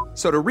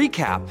 So to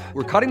recap,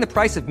 we're cutting the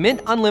price of Mint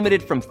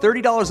Unlimited from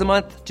 $30 a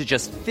month to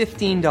just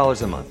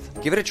 $15 a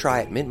month. Give it a try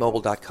at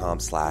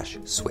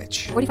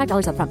mintmobile.com/switch.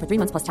 $45 up front for 3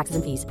 months plus taxes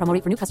and fees. Promo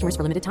rate for new customers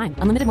for limited time.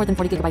 Unlimited more than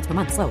 40 gigabytes per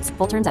month. Slows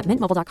full terms at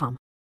mintmobile.com.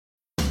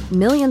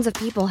 Millions of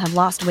people have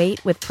lost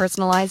weight with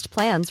personalized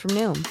plans from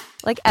Noom.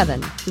 Like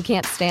Evan, who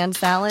can't stand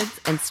salads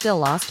and still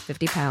lost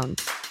 50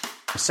 pounds.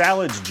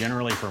 Salads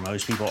generally for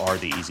most people are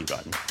the easy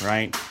button,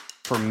 right?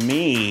 For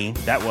me,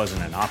 that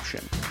wasn't an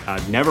option.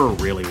 I never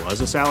really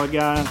was a salad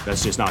guy.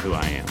 That's just not who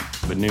I am.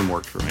 But Noom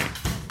worked for me.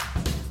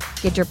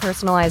 Get your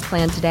personalized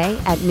plan today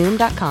at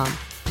Noom.com.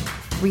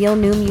 Real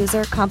Noom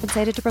user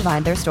compensated to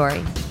provide their story.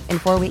 In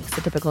 4 weeks,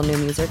 the typical Noom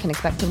user can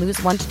expect to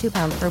lose 1 to 2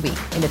 pounds per week.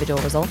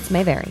 Individual results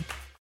may vary.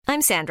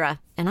 I'm Sandra,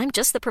 and I'm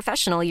just the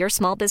professional your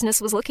small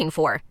business was looking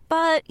for.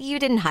 But you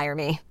didn't hire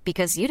me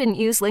because you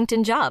didn't use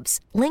LinkedIn Jobs.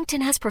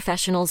 LinkedIn has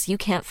professionals you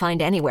can't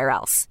find anywhere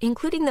else,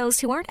 including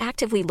those who aren't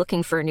actively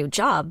looking for a new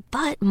job,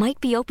 but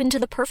might be open to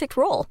the perfect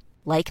role,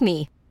 like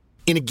me.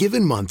 In a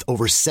given month,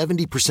 over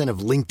 70%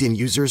 of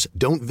LinkedIn users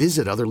don't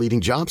visit other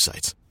leading job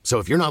sites. So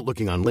if you're not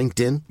looking on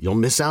LinkedIn, you'll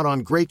miss out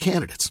on great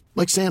candidates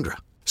like Sandra.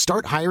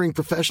 Start hiring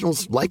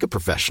professionals like a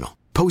professional.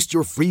 Post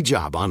your free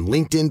job on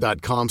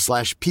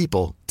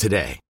linkedin.com/people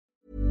today.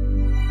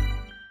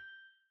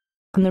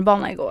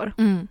 Tunnelbana igår.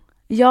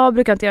 Jag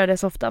brukar inte göra det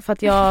så ofta för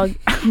att jag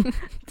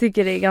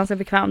tycker det är ganska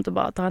bekvämt att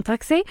bara ta en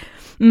taxi.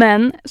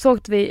 Men så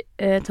åkte vi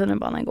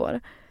tunnelbana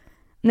igår.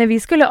 När vi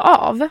skulle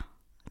av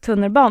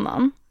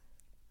tunnelbanan,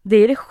 det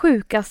är det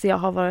sjukaste jag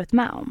har varit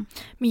med om.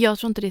 Men jag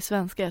tror inte det är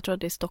svenska, jag tror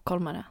att det är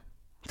stockholmare.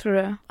 Tror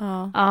du?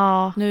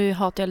 Ja. Nu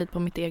hatar jag lite på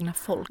mitt egna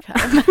folk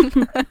här.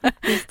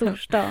 Det är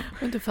storstan.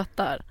 Men du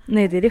fattar.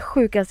 Nej, det är det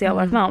sjukaste jag har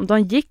varit med om.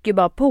 De gick ju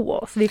bara på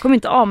oss. Vi kom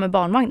inte av med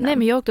barnvagnen. Nej,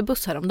 men jag åkte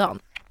buss häromdagen.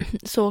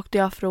 Så åkte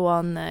jag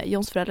från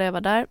Jons föräldrar, jag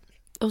var där.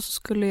 Och så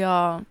skulle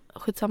jag,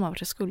 skitsamma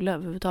vart jag skulle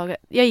överhuvudtaget.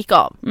 Jag gick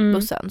av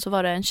bussen, så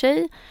var det en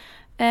tjej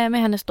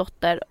med hennes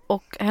dotter.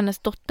 Och hennes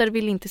dotter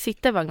ville inte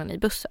sitta i vagnen i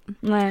bussen.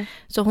 Nej.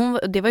 Så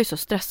det var ju så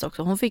stress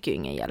också, hon fick ju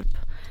ingen hjälp.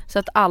 Så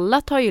att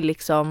alla tar ju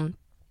liksom,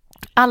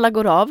 alla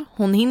går av,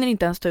 hon hinner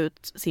inte ens ta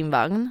ut sin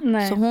vagn.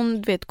 Nej. Så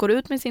hon går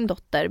ut med sin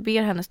dotter,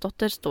 ber hennes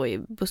dotter stå i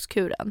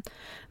busskuren.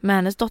 Men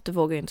hennes dotter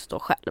vågar ju inte stå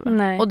själv.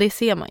 Nej. Och det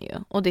ser man ju,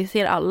 och det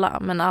ser alla.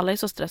 Men alla är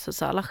så stressade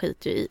så alla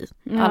skiter ju i.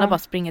 Alla bara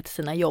springer till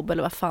sina jobb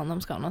eller vad fan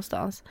de ska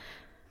någonstans.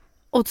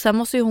 Och sen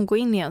måste ju hon gå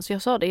in igen, så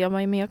jag sa det,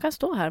 men jag kan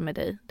stå här med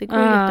dig. Det går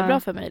jättebra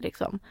för mig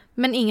liksom.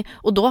 Men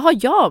och då har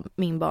jag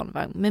min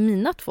barnvagn med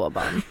mina 2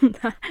 barn.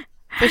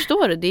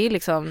 Förstår du? Det är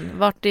liksom,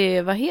 vad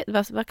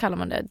kallar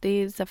man det?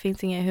 Det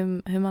finns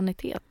ingen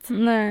humanitet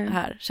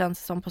här, känns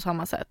det som, på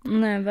samma sätt.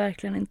 Nej,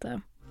 verkligen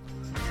inte.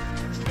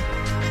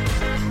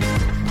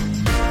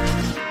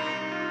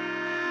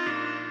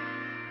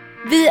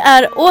 Vi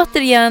är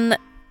återigen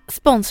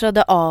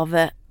sponsrade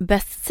av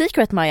Best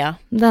Secret, Maja.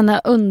 Denna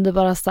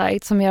underbara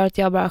sajt som gör att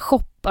jag bara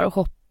shoppar och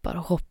shoppar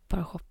och shoppar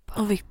och shoppar.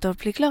 Och Victor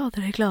blir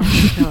gladare.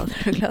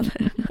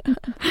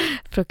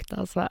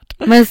 Fruktansvärt.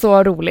 Men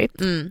så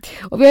roligt.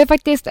 Och vi har ju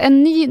faktiskt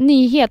en ny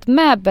nyhet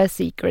med Best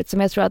Secret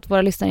som jag tror att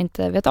våra lyssnare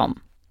inte vet om.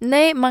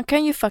 Nej, man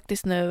kan ju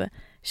faktiskt nu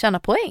tjäna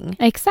poäng.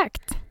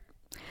 Exakt.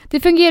 Det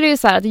fungerar ju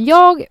så här att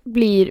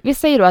vi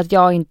säger då att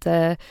jag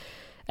inte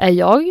är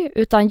jag,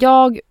 utan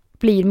jag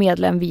blir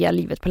medlem via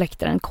Livet på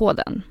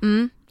läktaren-koden.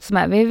 Som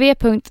är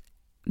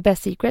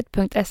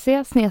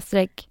www.bestsecret.se/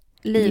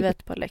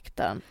 Livet på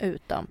läktaren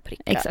utan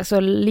prickar. Exakt, så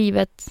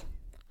livet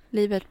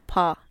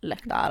på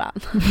läktaren.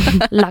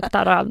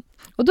 Läktaren.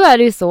 Och då är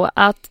det ju så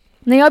att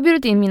när jag har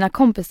bjudit in mina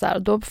kompisar,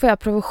 då får jag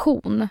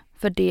provision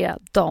för det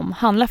de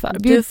handlar för.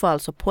 Du får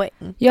alltså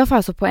poäng. Jag får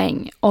alltså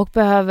poäng och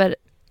behöver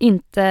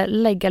inte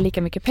lägga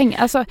lika mycket pengar.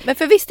 Alltså, men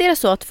för visst är det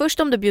så att först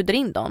om du bjuder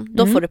in dem,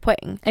 då får du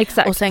poäng.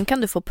 Exakt. Och sen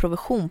kan du få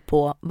provision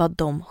på vad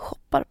de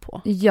shoppar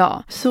på.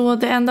 Ja. Så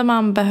det enda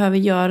man behöver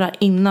göra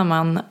innan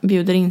man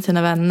bjuder in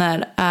sina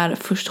vänner är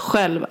först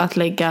själv att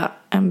lägga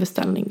en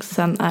beställning.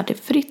 Sen är det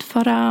fritt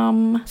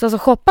fram. Så alltså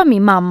shoppar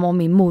min mamma och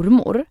min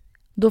mormor,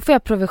 då får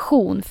jag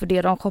provision för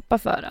det de shoppar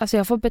för. Alltså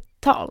jag får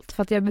betalt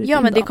för att jag bjuder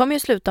in men dem. det kommer ju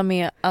sluta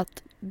med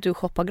att du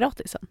shoppar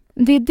gratis sen.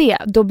 Det är det.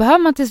 Då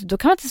kan man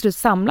till slut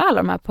samla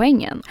alla de här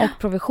poängen och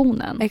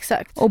provisionen.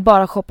 Exakt. Och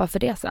bara shoppa för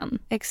det sen.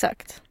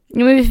 Exakt.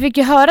 Ja, men vi fick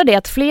ju höra det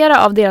att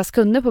flera av deras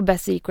kunder på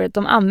Best Secret,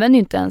 de använder ju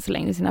inte ens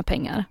längre sina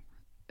pengar.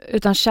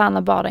 Utan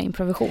tjänar bara in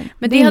provision.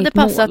 Men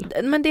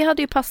det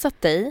hade ju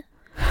passat dig.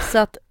 Så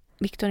att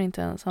Victor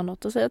inte ens har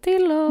något att säga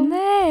till om.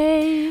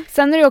 Nej.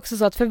 Sen är det också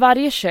så att för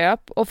varje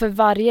köp och för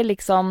varje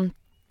liksom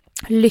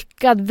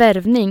lyckad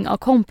värvning av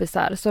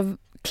kompisar så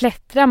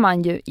klättrar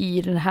man ju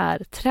i det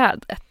här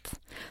trädet.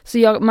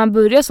 Så man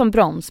börjar som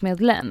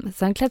bronsmedlem.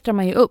 Sen klättrar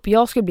man ju upp.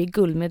 Jag skulle bli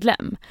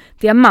guldmedlem.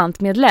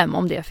 Diamantmedlem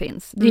om det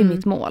finns. Det är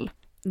mitt mål.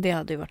 Det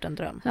hade ju varit en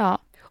dröm. Ja.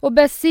 Och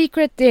Best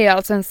Secret, det är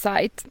alltså en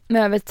sajt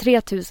med över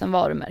 3000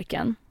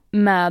 varumärken.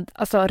 Med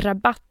alltså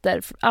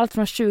rabatter. Allt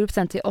från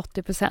 20% till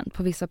 80%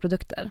 på vissa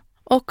produkter.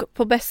 Och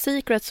på Best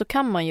Secret så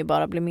kan man ju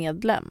bara bli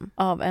medlem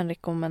av en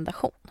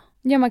rekommendation.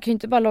 Ja, man kan ju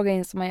inte bara logga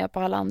in som man gör på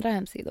alla andra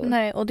hemsidor.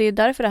 Nej, och det är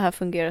därför det här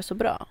fungerar så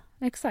bra.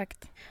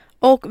 Exakt.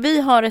 Och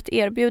vi har ett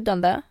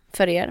erbjudande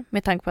för er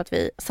med tanke på att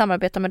vi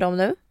samarbetar med dem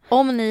nu.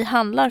 Om ni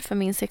handlar för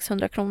minst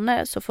 600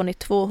 kronor så får ni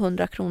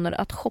 200 kronor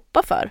att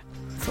shoppa för.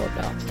 Så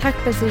bra.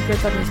 Tack Best Secret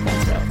för att ni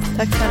sponsrar oss.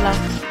 Tack snälla.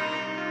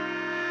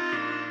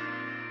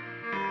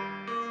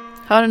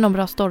 Har du någon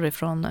bra story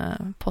från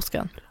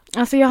påsken?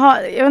 Alltså jag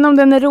vet inte om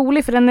den är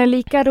rolig, för den är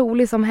lika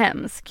rolig som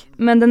hemsk.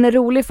 Men den är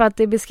rolig för att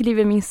det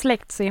beskriver min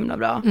släkt så himla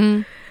bra.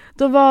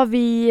 Då var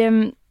vi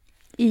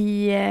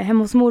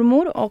hemma hos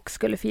mormor och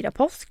skulle fira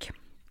påsk.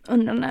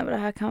 Undrar när det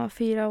här kan vara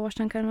 4 år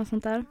sedan, kan det vara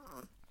sånt där.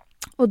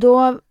 Och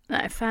då,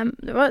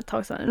 det var ett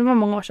tag sedan, det var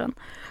många år sedan.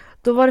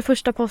 Då var det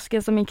första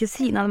påsken som min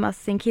kusin hade med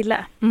sin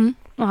kille.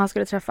 Och han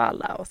skulle träffa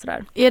alla och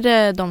sådär. Är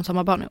det de som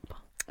har barn ihop?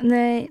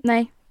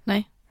 Nej.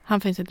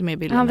 Han finns inte med i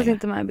bilden Han finns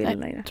inte med i bilden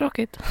längre.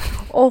 Tråkigt.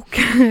 Och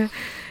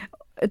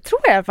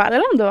tror jag i alla fall,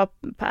 eller om det var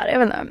Per, jag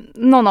vet inte,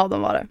 någon av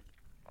dem var det.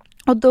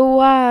 Och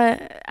då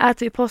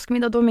äter vi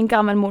påskmiddag och då är min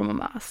gammal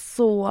mormamma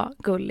så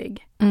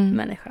gullig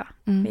människa.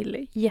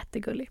 Millie,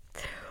 jättegullig.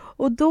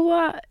 Och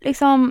då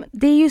liksom,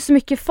 det är ju så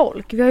mycket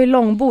folk. Vi har ju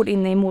långbord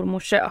inne i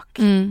mormors kök.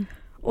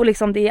 Och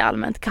liksom det är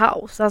allmänt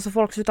kaos. Alltså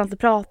folk slutar inte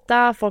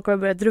prata, folk har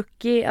börjat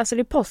drucka. Alltså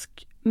det är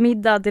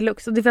påskmiddag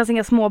deluxe. Och det finns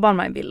inga småbarn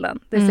med i bilden.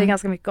 Det säger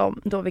ganska mycket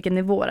om då vilken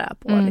nivå det är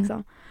på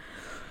liksom.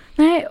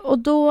 Nej, och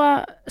då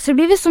så det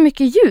blir så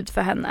mycket ljud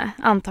för henne,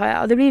 antar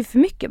jag. Det blir för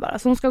mycket bara.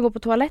 Så hon ska gå på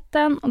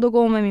toaletten och då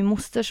går hon med min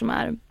moster som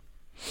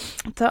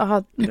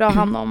har bra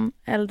hand om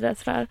äldre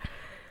sådär.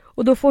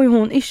 Och då får ju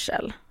hon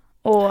yrsel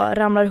och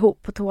ramlar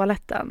ihop på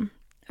toaletten.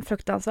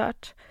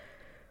 Fruktansvärt.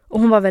 Och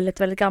hon var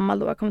väldigt, väldigt gammal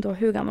då. Jag kommer inte ihåg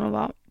hur gammal hon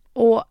var.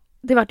 Och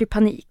det var ju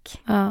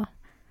panik. Ja.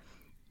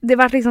 Det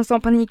var liksom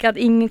sån panik att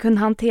ingen kunde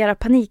hantera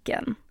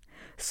paniken.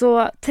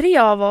 Så 3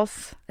 av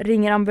oss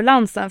ringer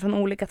ambulansen från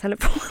olika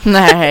telefoner.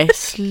 Nej,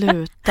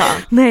 sluta.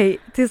 Nej,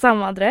 till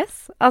samma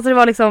adress. Alltså det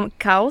var liksom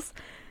kaos.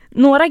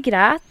 Några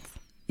grät.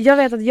 Jag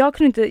vet att jag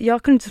kunde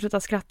inte sluta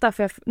skratta.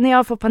 För när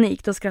jag får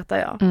panik då skrattar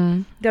jag.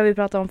 Det har vi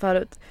pratat om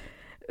förut.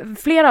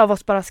 Flera av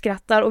oss bara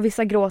skrattar och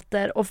vissa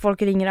gråter och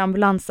folk ringer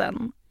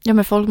ambulansen. Ja,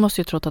 men folk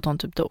måste ju trott att hon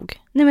typ dog.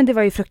 Nej, men det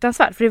var ju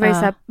fruktansvärt. För det var ju så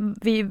här,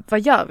 vad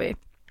gör vi?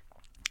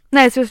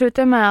 Nej, så det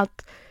slutade med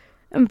att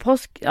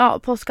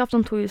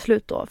påskafton tog ju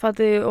slut då. För att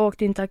det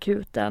åkte inte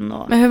akuten.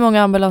 Och... Men hur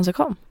många ambulanser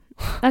kom?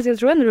 Alltså jag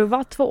tror ändå det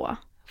var 2.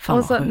 Fan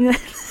och så,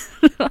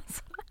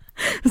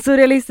 så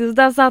realistiskt.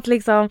 Där satt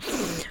liksom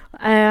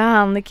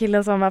han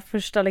killen som var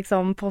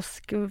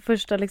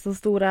första liksom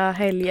stora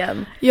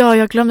helgen. Ja,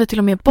 jag glömde till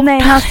och med bort.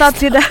 Nej, han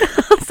satt ju där.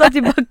 Han satt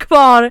ju bara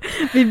kvar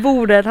vid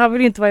bordet. Han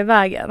ville inte vara i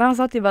vägen. Han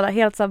satt ju bara där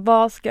helt så här,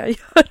 vad ska jag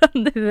göra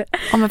nu?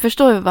 Ja, men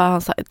förstår du vad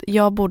han sa?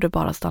 Jag borde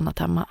bara stannat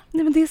hemma.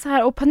 Nej, men det är så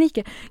här, och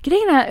paniken.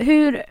 Grejen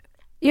är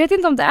jag vet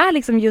inte om det är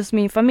liksom just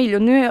min familj.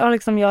 Och nu har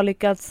liksom jag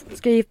lyckats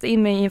gifta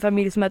in mig i en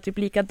familj som är typ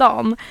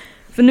likadan.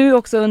 För nu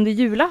också under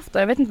julafton,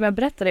 jag vet inte om jag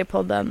berättade det i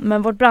podden,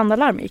 men vårt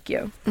brandalarm gick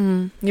ju.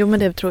 Jo, men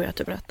det tror jag att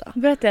du berättade.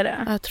 Berättade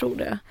jag det? Jag tror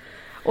det.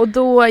 Och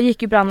då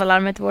gick ju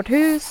brandalarmet i vårt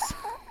hus.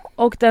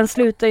 Och den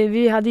slutade ju,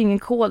 vi hade ju ingen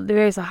kod, det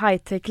var ju så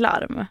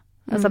high-tech-larm.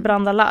 Alltså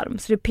brandalarm,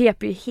 så det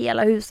pep ju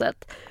hela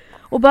huset.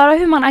 Och bara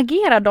hur man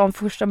agerar de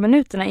första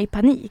minuterna i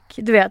panik,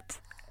 du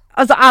vet.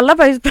 Alltså alla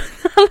bara...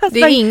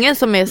 Det är ingen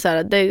som är så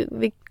här,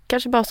 vi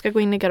kanske bara ska gå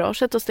in i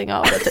garaget och stänga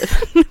av det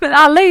typ. Men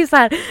alla är ju så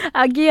här,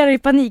 agerar i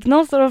panik.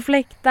 Någon står och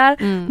fläktar.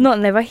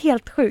 Det var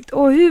helt sjukt.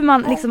 Och hur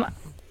man liksom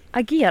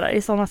agerar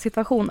i sådana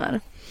situationer.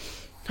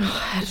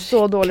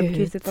 Så dåliga på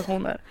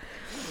krissituationer.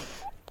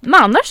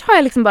 Men annars har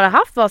jag liksom bara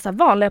haft så här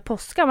vanliga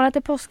påskar. Man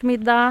äter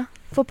påskmiddag,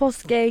 får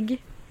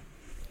påskägg.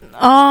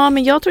 Ja,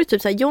 men jag tror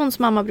typ så här, Johns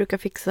mamma brukar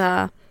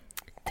fixa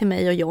till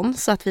mig och John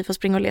så att vi får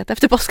springa och leta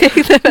efter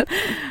påskägg.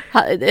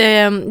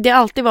 Det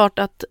har alltid varit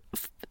att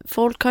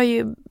folk har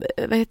ju,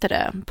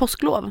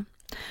 påsklov.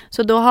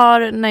 Så då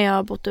när jag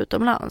har bott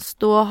utomlands,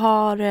 då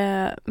har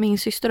min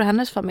syster och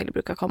hennes familj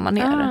brukar komma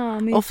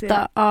ner.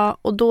 Ofta.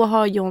 Och då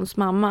har Johns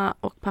mamma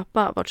och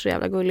pappa varit så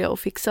jävla gulliga och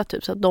fixat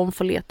typ så att de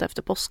får leta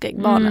efter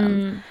påskägg,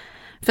 barnen.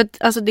 För att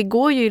alltså, det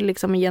går ju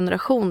liksom en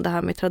generation det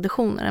här med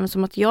traditioner. Även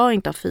som att jag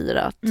inte har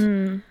firat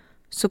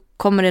så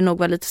kommer det nog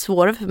vara lite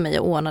svårare för mig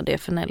att ordna det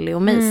för Nelly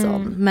och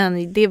Mason.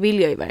 Men det vill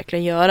jag ju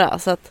verkligen göra.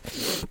 Så att,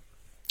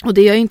 och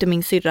det gör ju inte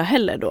min syrra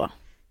heller då.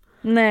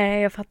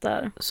 Nej, jag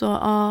fattar. Så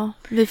ja,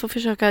 vi får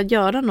försöka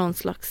göra någon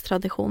slags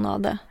tradition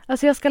av det.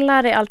 Alltså jag ska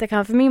lära dig allt jag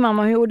kan. För min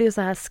mamma gjorde ju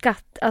så här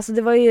skatt. Alltså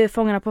det var ju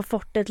Fångarna på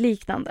fortet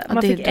liknande.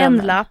 Man fick en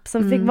lapp.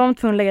 Sen fick man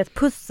tvungen att lägga ett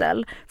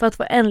pussel för att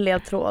få en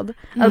ledtråd.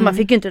 Alltså man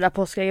fick ju inte det där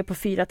påsklägget på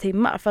 4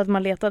 timmar för att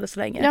man letade så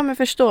länge. Ja men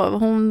förstå,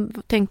 hon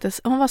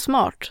var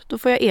smart. Då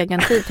får jag egen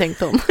tid,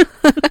 tänkte hon.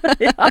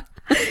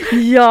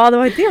 Ja, det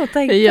var ju det hon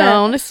tänkte. Ja,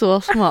 hon är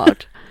så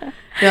smart.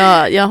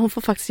 Ja, hon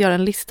får faktiskt göra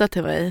en lista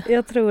till mig.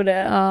 Jag tror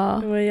det.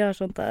 Ja. Jag gör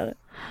sånt där.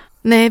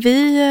 Nej,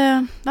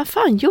 vad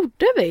fan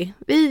gjorde vi?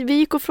 Vi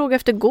gick och frågade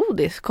efter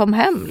godis, kom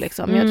hem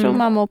liksom. Jag tror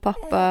mamma och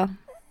pappa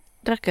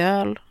drack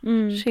öl,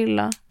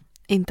 chilla.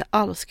 Inte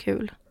alls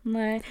kul.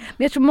 Nej,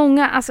 men jag tror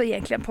många, alltså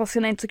egentligen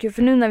påsken är inte så kul.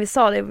 För nu när vi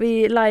sa det,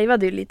 vi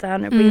liveade ju lite här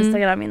nu på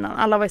Instagram innan.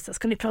 Alla var ju så,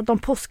 ska ni prata om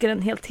påsken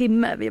en hel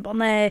timme? Vi bara,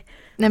 nej.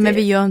 Men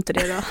vi gör inte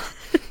det då.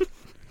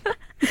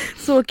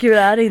 Så kul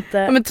är det inte.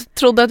 Ja, men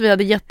trodde att vi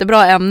hade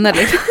jättebra ämne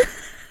liksom.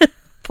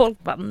 Folk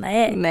bara,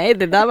 nej. Nej,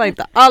 det där var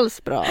inte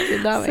alls bra.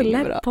 Det där var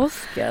inte bra.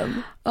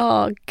 Påsken.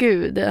 Ja,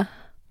 gud.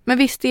 Men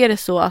visst är det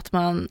så att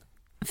man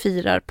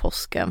firar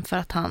påsken för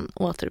att han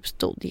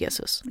återuppstod,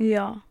 Jesus?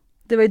 Ja,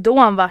 det var ju då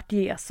han vart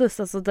Jesus,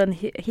 alltså den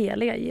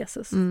heliga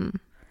Jesus.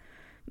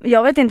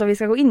 Jag vet inte om vi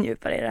ska gå in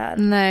djupare i det här.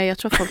 Nej, jag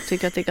tror folk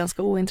tycker att det är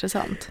ganska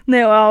ointressant.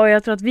 Nej, och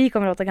jag tror att vi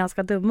kommer att låta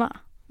ganska dumma.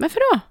 Varför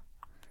då?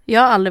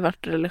 Jag har aldrig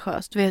varit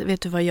religiös.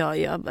 Vet du vad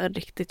jag var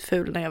riktigt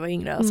ful när jag var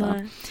yngre.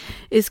 Alltså.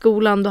 I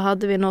skolan då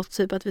hade vi något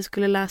typ att vi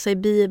skulle läsa i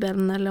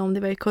Bibeln eller om det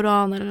var i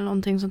Koranen eller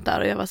någonting sånt där.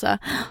 Och jag var så här,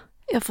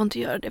 jag får inte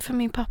göra det för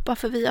min pappa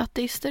för vi är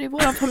ateister i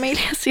våran familj.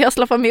 Så jag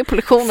slappar med på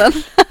lektionen.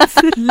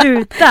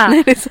 Sluta!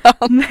 Nej, det är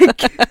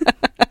sant.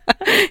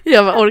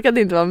 Jag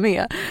orkade inte vara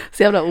med.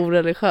 Så jävla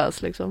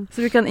oreligiös liksom.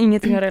 Så vi kan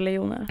ingenting om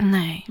religioner?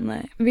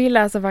 Nej. Vi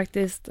läser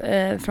faktiskt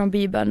från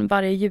Bibeln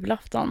varje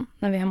julafton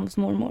när vi är hemma hos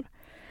mormor.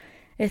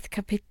 Ett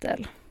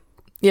kapitel.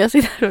 Jag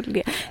sitter och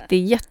det är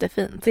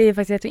jättefint. Det är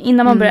faktiskt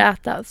innan man börjar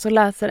äta så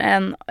läser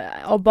en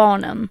av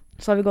barnen,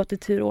 så har vi gått i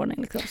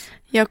turordning liksom.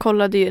 Jag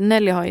kollade ju,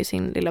 Nelly har ju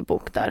sin lilla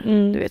bok där.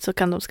 Du vet, så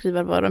kan de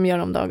skriva vad de gör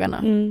om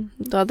dagarna.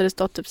 Då hade det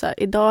stått typ så här,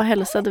 idag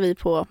hälsade vi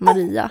på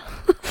Maria.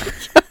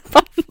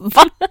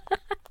 Va?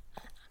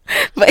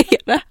 Vad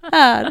är det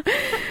här?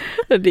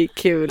 Det är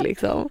kul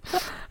liksom.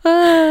 Det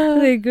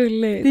är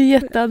gulligt. Det är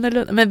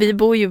jätteannorlunda. Men vi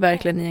bor ju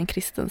verkligen i en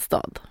kristen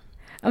stad.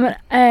 Ja,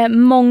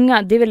 men,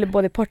 många, det är väl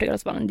både Portugal och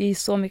Spanien, det är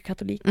så mycket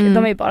katoliker.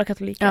 De är ju bara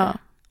katoliker. Ja.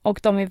 Och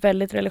de är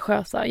väldigt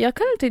religiösa. Jag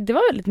kan inte, det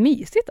var väldigt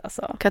mysigt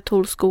alltså.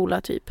 Katolsk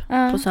skola typ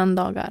på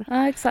söndagar.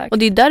 Ja, exakt. Och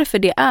det är därför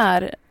det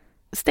är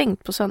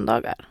stängt på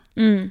söndagar.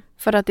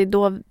 För att det är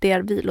då det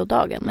är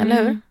vilodagen,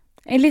 eller hur?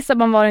 I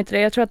Lissabon var det inte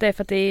det. Jag tror att det är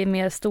för att det är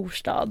mer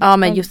storstad. Ja,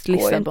 men just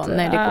Lissabon,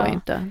 nej det går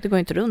inte. Det går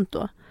inte runt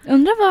då.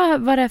 Undrar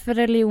vad det är för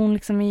religion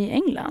liksom i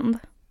England?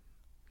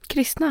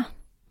 Kristna.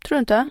 Tror du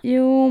inte?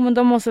 Jo, men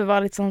de måste vara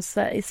lite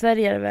som i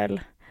Sverige är det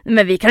väl.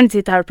 Men vi kan inte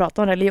sitta här och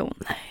prata om religion.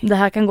 Nej. Det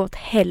här kan gå åt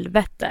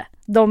helvete.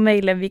 De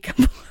mejlen vi kan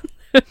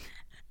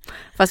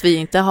Fast vi är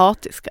inte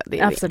hatiska. Det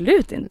är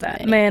absolut inte.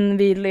 Nej.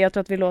 Men jag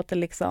tror att vi låter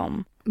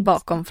liksom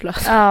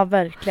bakomflöt. Ja,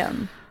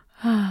 verkligen.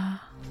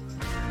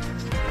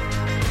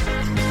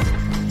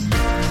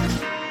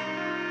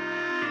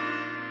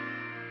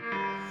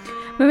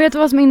 Men vet du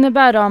vad som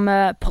innebär då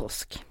med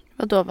påsk?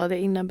 Vad det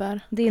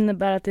innebär? Det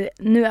innebär att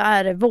nu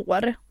är det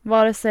vår.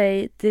 Vare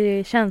sig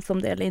det känns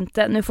som det eller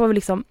inte. Nu får vi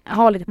liksom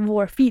ha lite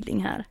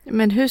vår-feeling här.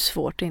 Men hur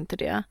svårt är inte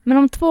det? Men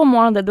om 2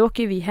 månader då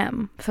åker vi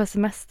hem för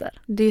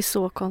semester. Det är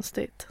så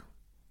konstigt.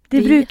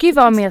 Det brukar ju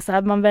vara mer så här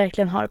att man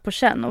verkligen har det på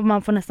känn. Och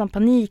man får nästan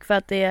panik för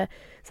att det är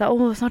så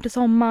här, snart är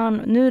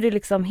sommaren. Nu är det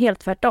liksom helt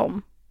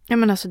tvärtom. Ja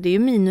men alltså det är ju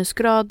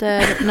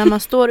minusgrader. När man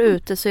står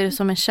ute så är det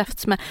som en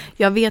käftsmäll.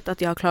 Jag vet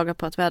att jag har klagat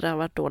på att vädret har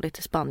varit dåligt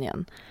i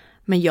Spanien.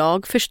 Men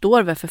jag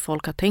förstår varför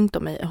folk har tänkt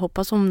om mig. Jag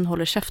hoppas hon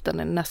håller käften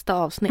i nästa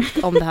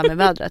avsnitt om det här med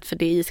vädret. För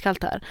det är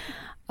iskallt här.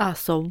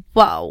 Alltså,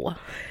 wow.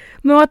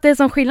 Men att det är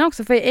som skillnad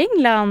också. För i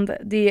England,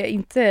 det är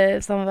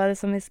inte samma väder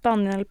som i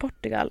Spanien eller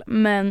Portugal.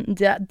 Men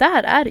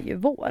där är det ju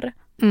vår.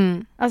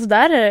 Alltså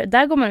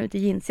där går man ut i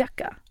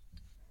jeansjacka.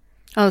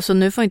 Alltså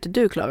nu får inte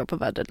du klaga på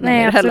vädret.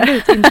 Nej,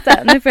 absolut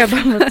inte. Nu får jag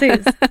bara vara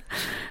tyst.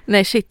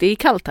 Nej shit, det är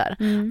kallt här.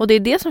 Och det är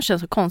det som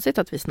känns så konstigt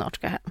att vi snart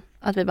ska hem.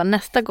 Att vi bara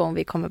nästa gång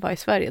vi kommer vara i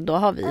Sverige, då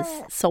har vi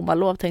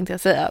sommarlov tänkte jag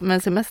säga,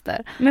 men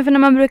semester. Men för när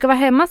man brukar vara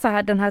hemma så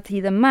här den här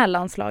tiden med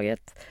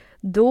landslaget,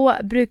 då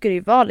brukar det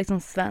ju vara liksom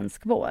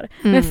svensk vår.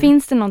 Men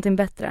finns det någonting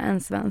bättre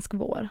än svensk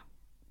vår?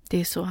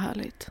 Det är så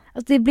härligt.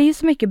 Alltså det blir ju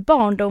så mycket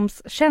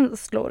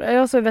barndomskänslor.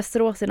 Jag var i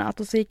Västerås i natt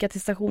och så gick jag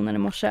till stationen i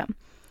morse.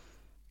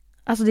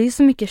 Alltså det är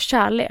så mycket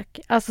kärlek.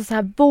 Alltså så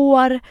här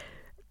vår.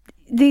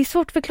 Det är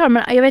svårt att förklara,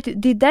 men jag vet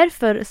det är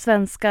därför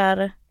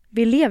svenskar,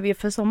 vi lever ju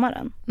för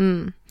sommaren.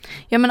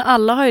 Ja men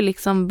alla har ju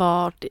liksom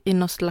varit i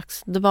någon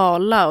slags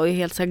dvala och är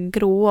helt så här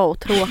gråa och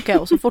tråkiga.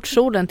 Och så fort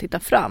solen tittar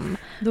fram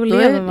då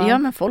lever man. Ja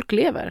men folk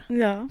lever.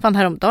 Ja. Fan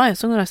häromdagen jag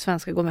såg några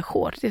svenskar gå med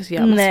shorts. Det är så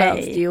jävla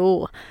svenskt.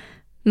 Jo.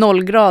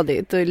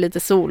 0-gradigt och lite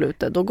sol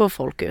ute, då går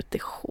folk ut i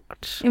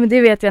shorts. Ja, men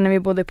det vet jag när vi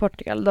bodde i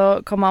Portugal.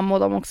 Då kom mamma och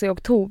de också i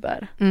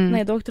oktober.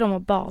 Nej, då åkte de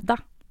och bada.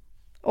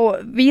 Och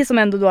vi som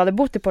ändå då hade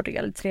bott i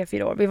Portugal i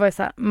 3-4 år, vi var ju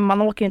så här,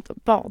 man åker inte och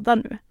bada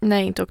nu.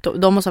 Nej, inte oktober.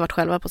 De måste ha varit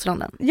själva på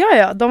stranden.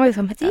 Ja, de var ju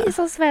så här, det är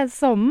så svensk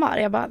sommar.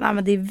 Jag bara, nej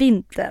men det är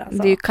vinter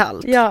alltså. Det är ju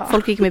kallt. Ja.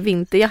 Folk gick med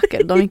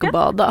vinterjackor, de gick och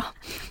bada.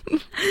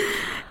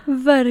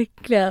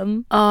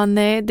 Verkligen. Ja,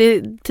 nej,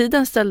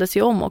 tiden ställdes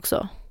ju om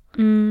också.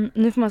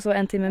 Nu får man sova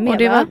 1 timme mer, och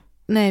det var,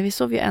 nej, vi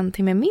sov ju 1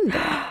 timme mindre.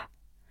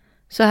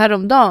 Så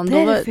häromdagen,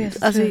 då var,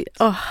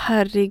 alltså,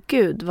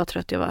 herregud vad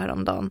trött jag var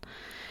häromdagen.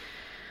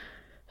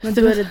 Men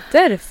då är det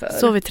därför.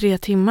 Sov i 3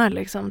 timmar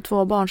liksom,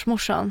 2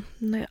 barnsmorsan.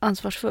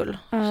 Ansvarsfull,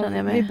 känner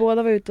jag mig. Vi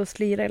båda var ute och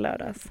slira i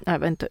lördags. Jag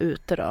var inte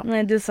ute då.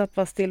 Nej, du satt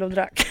bara still och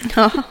drack.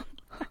 Ja.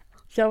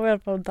 Jag var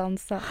på att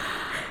dansa.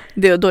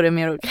 Då är det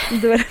mer okej.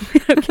 Då är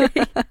det mer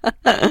okej.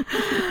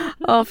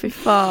 Ja, fy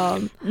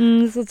fan.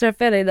 Så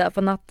träffade jag dig där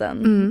på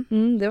natten.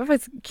 Det var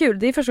faktiskt kul.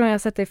 Det är första gången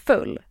jag sett dig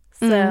full.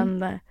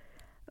 Sen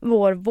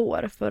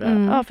vår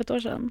för ett år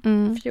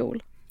sedan.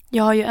 Fjol.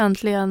 Jag har ju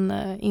äntligen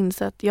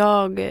insett.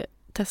 Jag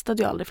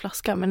testade ju aldrig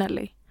flaska med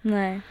Nelly.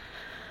 Nej.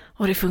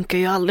 Och det funkar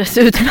ju alldeles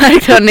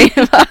utmärkt,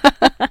 hörni.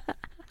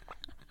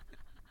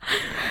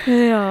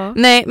 Ja.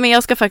 Nej, men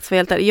jag ska faktiskt vara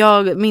helt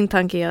ärlig. Min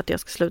tanke är att jag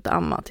ska sluta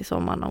amma till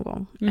sommaren någon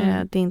gång.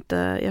 Det är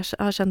inte,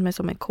 jag har känt mig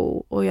som en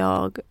ko och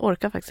jag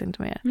orkar faktiskt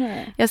inte mer.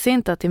 Nej. Jag ser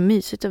inte att det är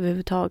mysigt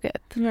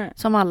överhuvudtaget. Nej.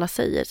 Som alla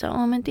säger så,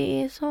 men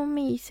det är så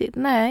mysigt.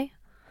 Nej.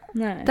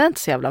 Det är inte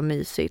så jävla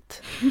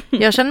mysigt.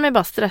 Jag känner mig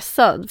bara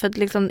stressad. För att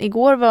liksom,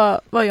 igår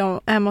var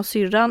jag hemma hos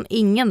syrran.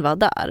 Ingen var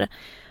där.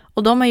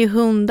 Och de har ju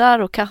hundar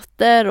och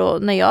katter.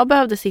 Och när jag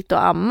behövde sitta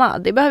och amma,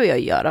 det behöver jag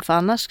göra. För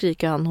annars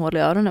skriker han hål i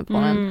öronen på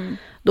en.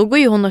 Då går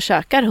ju hon och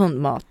käkar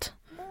hundmat.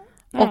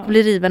 Och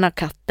blir riven av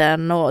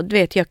katten. Och du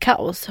vet, gör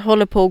kaos.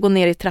 Håller på att gå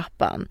ner i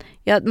trappan.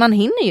 Man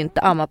hinner ju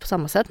inte amma på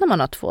samma sätt när man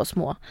har 2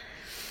 små.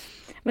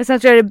 Men sen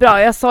tror jag det är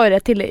bra. Jag sa ju det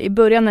till dig i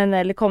början när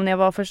Nelly kom, när jag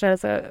var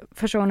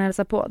första gången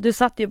hälsade på. Du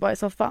satt ju bara i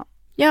soffan.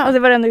 Ja. Och det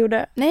var det enda du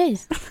gjorde. Nej,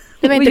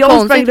 det var inte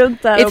konstigt.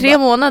 I 3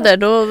 månader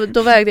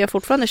då vägde jag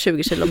fortfarande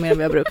 20 kilo mer än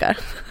vad jag brukar.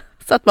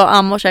 Satt bara och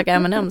amma och käka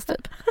M&M's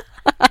typ.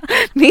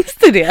 Minns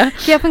du det?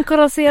 Jag en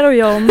Coracero,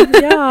 John.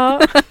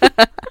 Ja.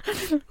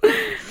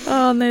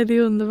 Nej, det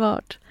är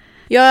underbart.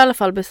 Jag har i alla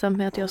fall bestämt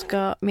mig att jag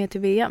ska med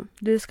till VM.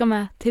 Du ska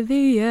med till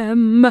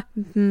VM.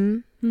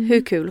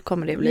 Hur kul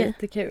kommer det bli?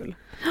 Jättekul.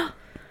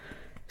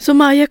 Så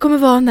Maja kommer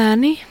vara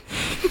nanny?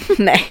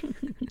 Nej.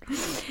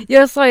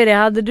 Jag sa ju det,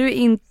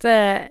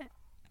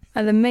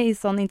 hade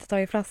Mason inte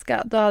tagit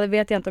flaska, då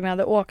vet jag inte om jag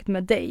hade åkt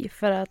med dig.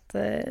 För att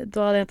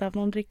då hade jag inte haft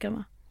någon dricka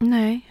med.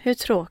 Nej, hur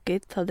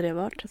tråkigt hade det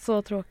varit?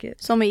 Så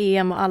tråkigt. Som i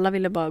EM och alla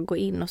ville bara gå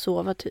in och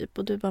sova typ.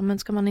 Och du bara, men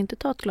ska man inte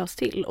ta ett glas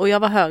till? Och jag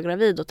var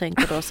höggravid och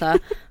tänkte då så här,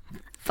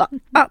 fan.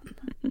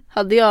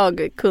 Hade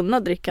jag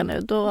kunnat dricka nu,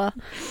 då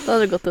hade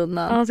det gått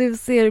undan. Ja, så vi får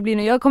se hur det blir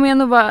nu. Jag kommer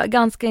ändå vara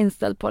ganska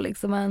inställd på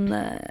liksom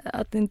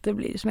att det inte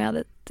blir som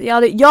jag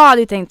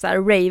hade tänkt så här,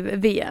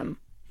 rave-VM.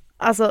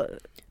 Alltså,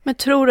 men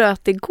tror du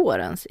att det går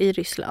ens i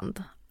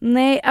Ryssland?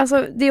 Nej,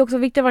 alltså det är också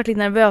viktigt att vara lite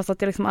nervös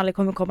att jag liksom aldrig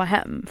kommer komma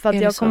hem. För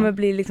att jag kommer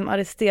bli liksom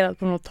arresterad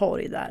på något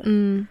torg där.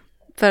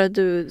 För att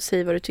du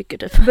säger vad du tycker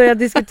typ. Börja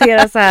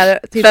diskutera så här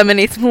typ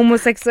feminism.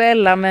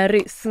 Homosexuella med en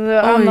ryss.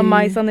 Anna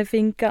majsan i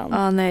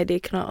finkan. Nej, det är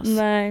knas.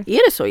 Nej.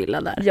 Är det så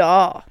illa där?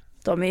 Ja,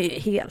 de är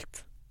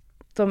helt.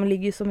 De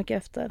ligger ju så mycket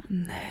efter.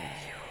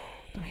 Nej.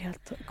 De är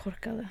helt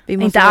korkade.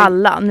 Inte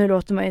alla, nu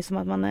låter man ju som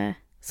att man är.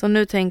 Så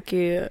nu tänker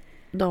ju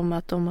de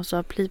att de måste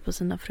ha pli på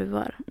sina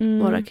fruar.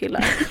 Våra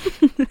killar.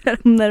 Är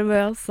de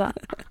nervösa.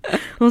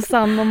 Och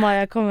Sanna och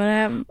Maja kommer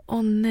hem.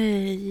 Åh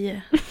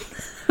nej.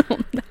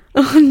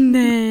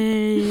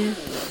 Nej.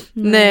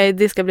 Nej,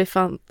 det ska bli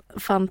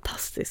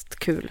fantastiskt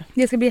kul.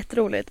 Det ska bli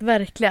jätteroligt,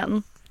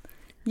 verkligen.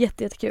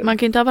 Jättekul. Man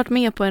kan inte ha varit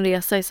med på en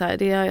resa i så här,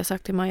 det har jag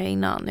sagt till Maja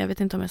innan. Jag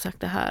vet inte om jag sagt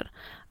det här.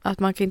 Att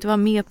man kan inte vara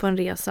med på en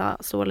resa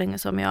så länge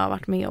som jag har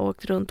varit med och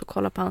åkt runt och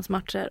kollat på hans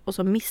matcher. Och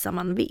så missar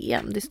man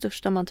VM. Det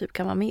största man typ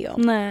kan vara med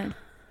om. Nej.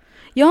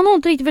 Jag har nog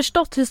inte riktigt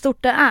förstått hur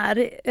stort det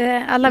är.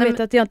 Alla vet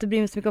att jag inte bryr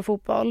mig så mycket om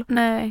fotboll.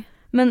 Nej.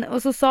 Men,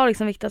 och så sa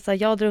liksom Victor att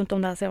jag hade runt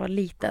om det här så jag var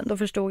liten. Då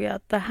förstod jag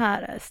att det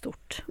här är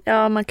stort.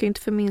 Ja, man kan ju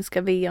inte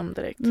förminska VM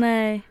direkt.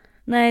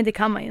 Nej, det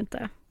kan man ju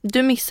inte.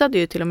 Du missade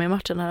ju till och med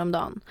matchen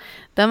häromdagen.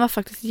 Den var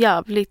faktiskt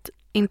jävligt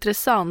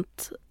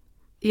intressant.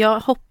 Jag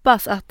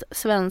hoppas att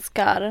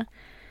svenskar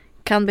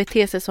kan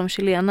bete sig som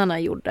chilenarna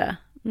gjorde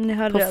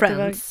på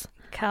Friends.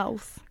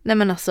 Kaos. Nej,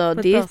 men alltså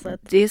det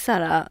är så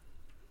här,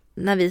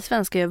 när vi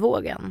svenskar gör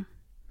vågen.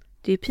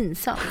 Det är ju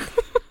pinsamt.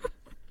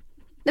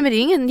 Nej, men det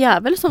är ingen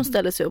jävel som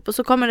ställer sig upp. Och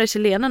så kommer det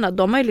chilenarna.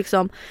 De har ju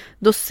liksom,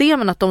 då ser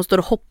man att de står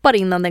och hoppar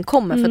innan den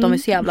kommer. För att de är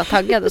så jävla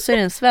taggade. Så är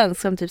det en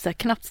svensk som typ så här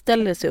knappt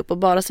ställer sig upp och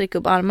bara sträcker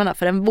upp armarna.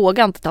 För den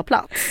vågar inte ta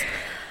plats.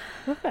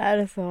 Varför är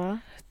det så?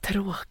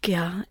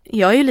 Tråkiga.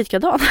 Jag är ju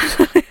likadan.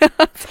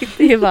 Jag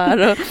sitter ju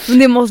bara och... Men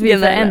det måste vi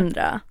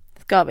förändra.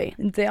 Ska vi?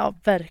 Ja,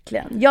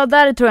 verkligen. Ja,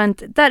 där tror jag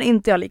inte, där är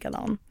inte jag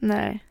likadan.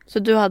 Nej. Så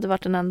du hade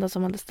varit den enda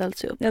som hade ställt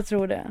sig upp? Jag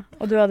tror det.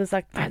 Och du hade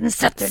sagt,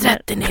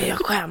 sätt dig ner, jag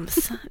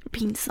skäms.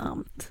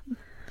 Pinsamt.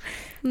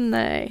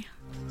 Nej.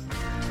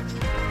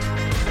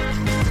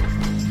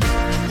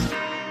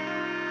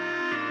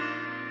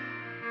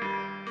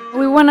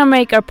 We want to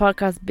make our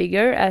podcast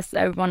bigger, as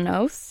everyone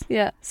knows.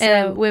 Yeah,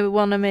 and we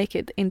want to make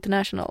it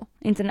international.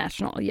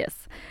 International,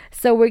 yes.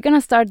 So we're going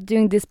to start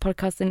doing this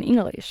podcast in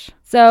English.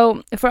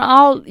 So for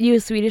all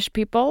you Swedish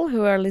people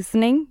who are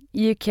listening,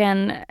 you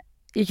can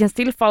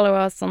still follow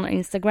us on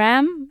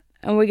Instagram.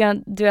 And we're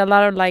going to do a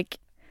lot of like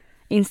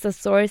Insta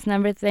stories and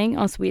everything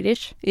on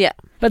Swedish. Yeah.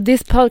 But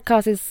this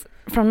podcast is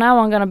from now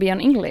on going to be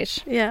on English.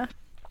 Yeah.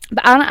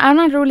 But I'm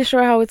not really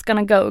sure how it's going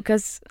to go,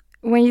 because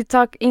when you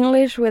talk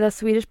English with a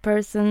Swedish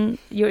person,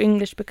 your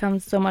English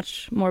becomes so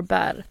much more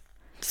bad.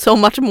 So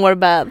much more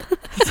bad.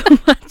 So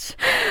much.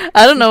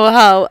 I don't know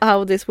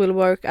how this will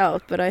work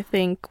out, but I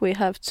think we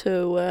have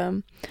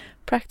to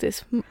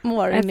practice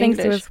more in English. I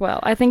think so as well.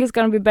 I think it's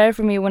going to be better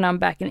for me when I'm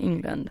back in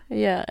England.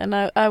 Yeah, and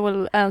I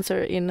will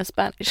answer in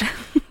Spanish.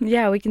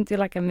 Yeah, we can do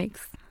like a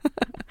mix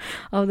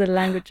of the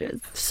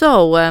languages.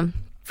 So,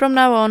 from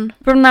now on,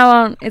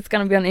 it's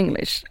going to be on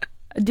English.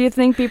 Do you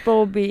think people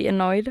will be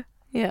annoyed?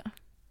 Yeah.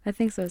 I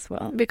think so as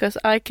well. Because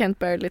I can't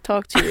barely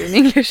talk to you in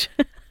English.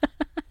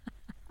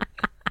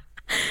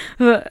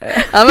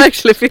 I'm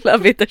actually feel a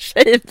bit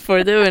ashamed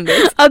for doing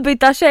this. A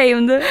bit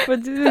ashamed for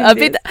doing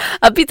this?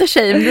 A bit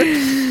ashamed.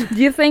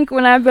 Do you think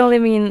when I've been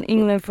living in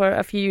England for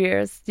a few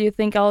years, do you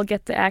think I'll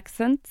get the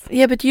accent?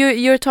 Yeah, but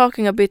you're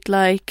talking a bit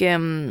like...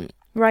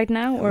 right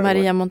now? Or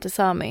Maria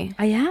Montesami.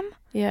 I am?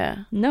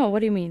 Yeah. No, what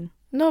do you mean?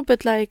 No,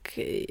 but like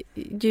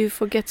you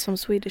forget some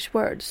Swedish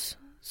words.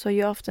 So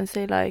you often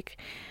say like...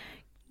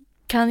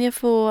 Kan jag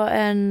få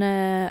en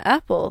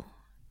apple?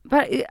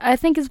 But I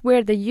think it's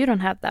weird that you don't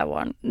have that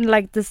one.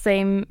 Like the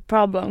same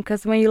problem.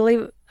 Because when you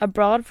live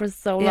abroad for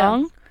so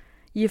long,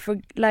 you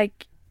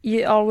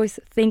always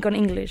think on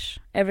English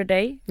every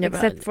day. Yeah,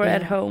 except for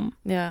at home.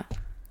 Yeah.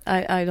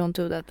 I don't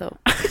do that though.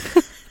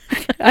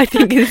 I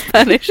think in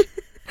Spanish.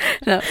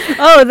 No.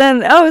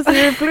 So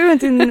you're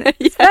fluent in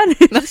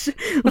Spanish.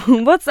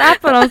 What's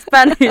apple on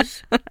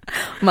Spanish?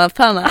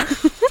 Manzana.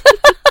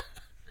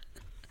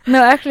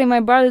 No, actually,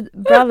 my brother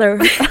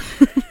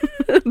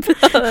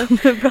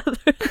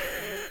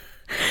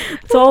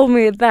told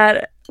me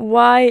that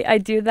why I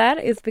do that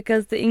is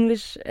because the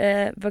English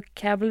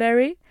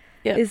vocabulary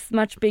is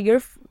much bigger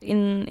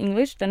in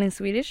English than in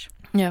Swedish.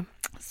 Yeah.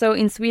 So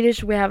in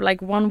Swedish we have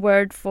like one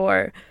word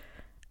for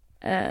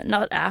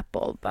not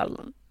apple, but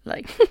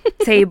like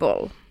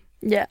table.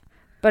 Yeah.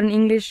 But in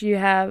English you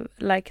have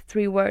like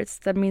 3 words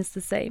that means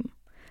the same.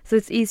 So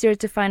it's easier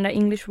to find an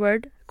English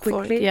word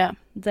quickly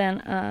than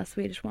a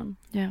Swedish one.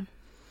 Yeah,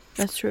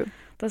 that's true.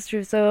 That's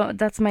true. So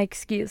that's my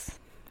excuse.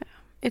 Yeah.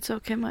 It's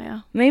okay, Maya.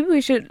 Maybe we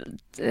should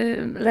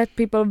let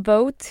people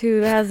vote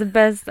who has the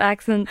best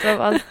accent of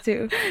us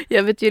two.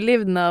 Yeah, but you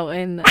live now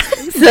in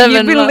 7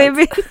 You've been months.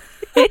 living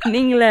in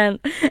England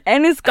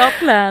and in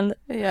Scotland.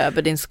 Yeah,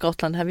 but in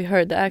Scotland, have you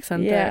heard the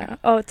accent there?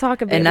 Oh,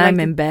 talk a bit. And I'm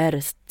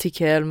embarrassed.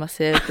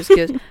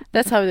 Excuse.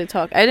 That's how they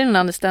talk. I didn't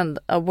understand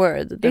a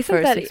word the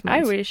first 6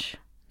 months. Irish?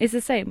 It's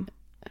the same.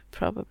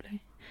 Probably.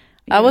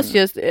 Yeah. I was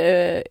just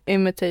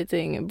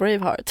imitating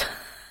Braveheart.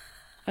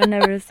 I've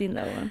never seen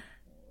that one.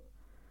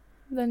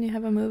 Then you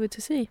have a movie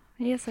to see.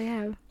 Yes, I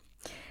have.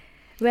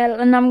 Well,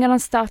 and I'm gonna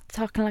start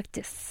talking like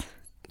this.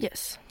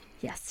 Yes.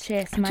 Yes,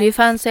 cheers, mate. Do you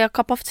fancy a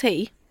cup of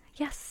tea?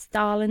 Yes,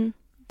 darling.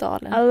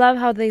 Darling. I love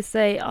how they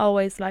say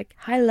always like,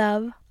 hi,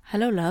 love.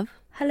 Hello, love.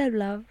 Hello,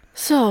 love.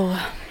 So.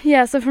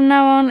 Yeah, so from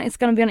now on, it's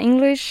gonna be on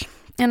English.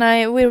 And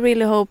we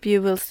really hope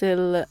you will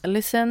still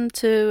listen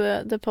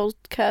to the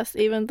podcast,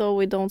 even though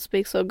we don't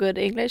speak so good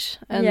English.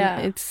 And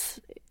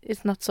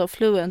it's not so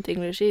fluent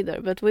English either,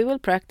 but we will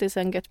practice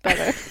and get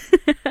better.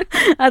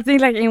 I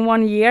think like in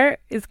 1 year,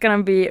 it's going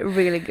to be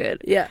really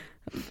good. Yeah.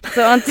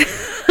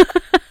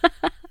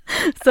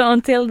 So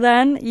until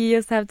then, you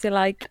just have to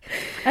like,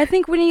 I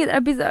think we need a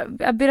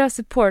bit of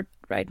support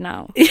right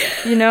now.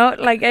 You know,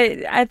 like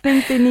I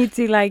think they need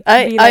to like,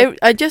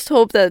 I just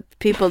hope that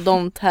people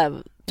don't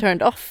have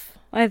turned off.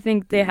 I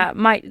think they have.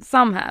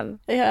 Some have.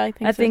 Yeah, I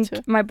think so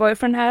too. My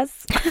boyfriend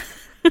has.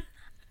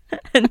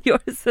 And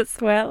yours as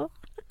well.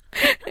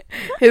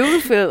 Who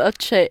will feel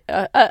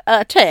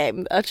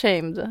ashamed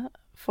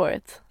for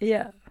it?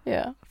 Yeah.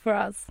 Yeah. For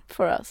us.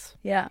 For us.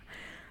 Yeah.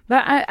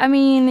 But I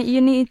mean,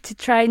 you need to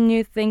try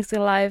new things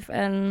in life,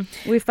 and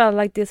we felt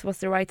like this was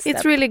the right step.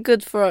 It's really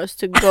good for us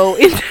to go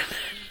in.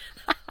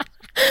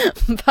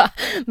 but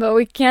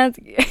we can't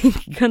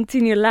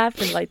continue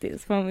laughing like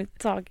this when we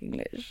talk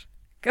English.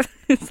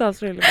 It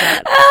sounds really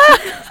bad.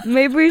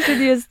 Maybe we should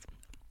just...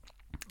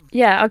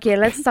 Yeah, okay,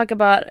 let's talk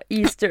about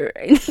Easter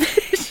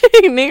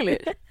in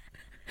English.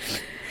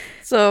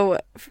 So,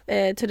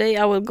 today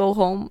I will go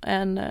home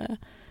and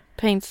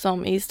paint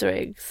some Easter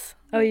eggs.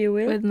 Oh, you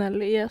will? With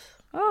Nelly, yes.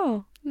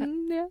 Oh.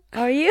 Yeah.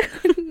 Are you?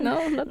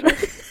 No, not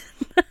really.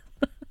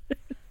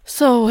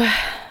 So,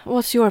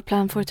 what's your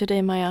plan for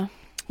today, Maya?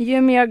 You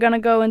and me are gonna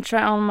go and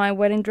try on my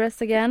wedding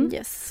dress again.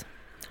 Yes.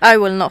 I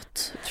will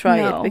not try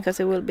it because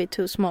it will be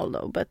too small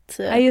though. But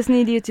I just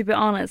need you to be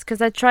honest, because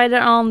I tried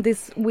it on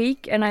this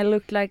week and I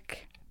looked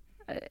like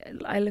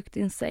I looked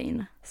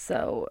insane.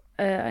 So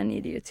I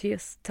need you to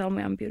just tell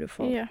me I'm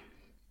beautiful. Yeah.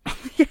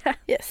 Yeah.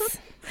 Yes.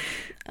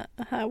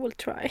 I will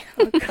try.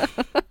 Okay.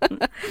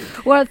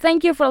 Well,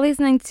 thank you for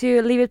listening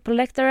to Livet på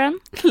läktaren.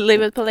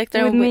 Livet på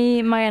läktaren with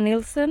me, Maja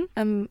Nilsson.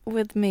 And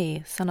with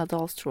me, Sanna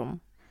Dahlström.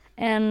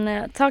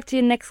 And talk to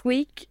you next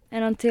week.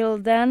 And until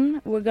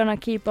then, we're gonna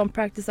keep on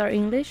practice our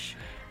English.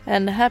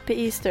 And happy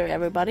Easter,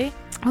 everybody.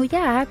 Oh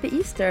yeah, happy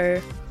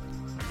Easter.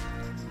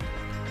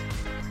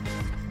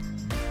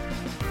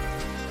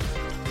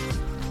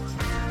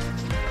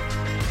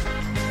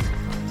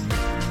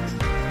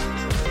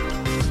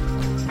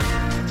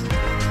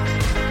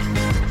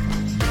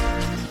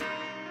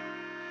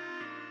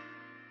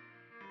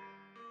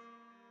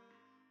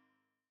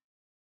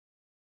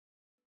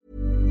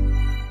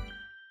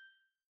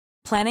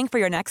 Planning for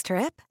your next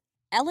trip?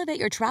 Elevate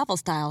your travel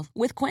style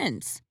with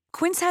Quince.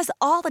 Quince has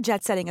all the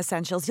jet-setting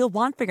essentials you'll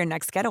want for your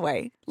next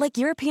getaway, like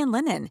European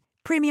linen,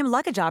 premium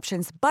luggage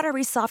options,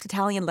 buttery soft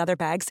Italian leather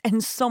bags,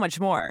 and so much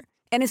more.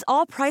 And is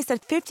all priced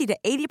at 50 to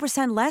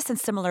 80% less than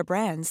similar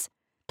brands.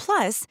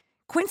 Plus,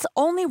 Quince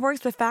only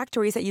works with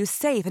factories that use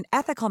safe and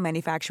ethical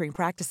manufacturing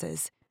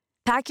practices.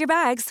 Pack your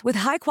bags with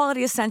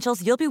high-quality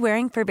essentials you'll be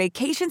wearing for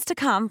vacations to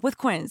come with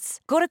Quince.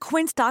 Go to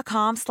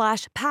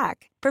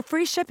quince.com/pack for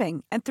free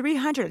shipping and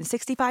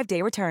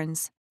 365-day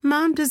returns.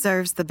 Mom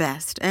deserves the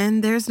best,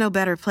 and there's no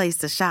better place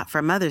to shop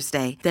for Mother's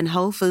Day than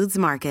Whole Foods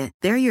Market.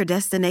 They're your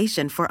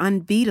destination for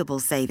unbeatable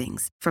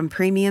savings, from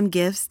premium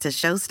gifts to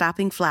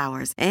show-stopping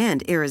flowers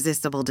and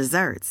irresistible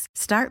desserts.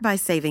 Start by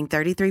saving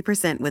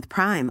 33% with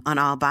Prime on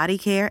all body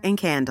care and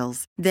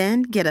candles.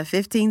 Then get a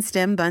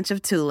 15-stem bunch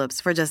of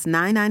tulips for just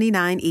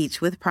 $9.99 each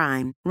with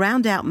Prime.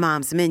 Round out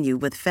Mom's menu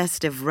with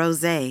festive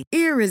rosé,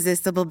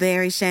 irresistible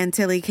berry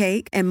chantilly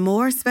cake, and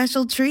more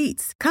special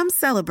treats. Come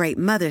celebrate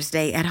Mother's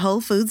Day at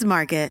Whole Foods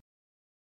Market.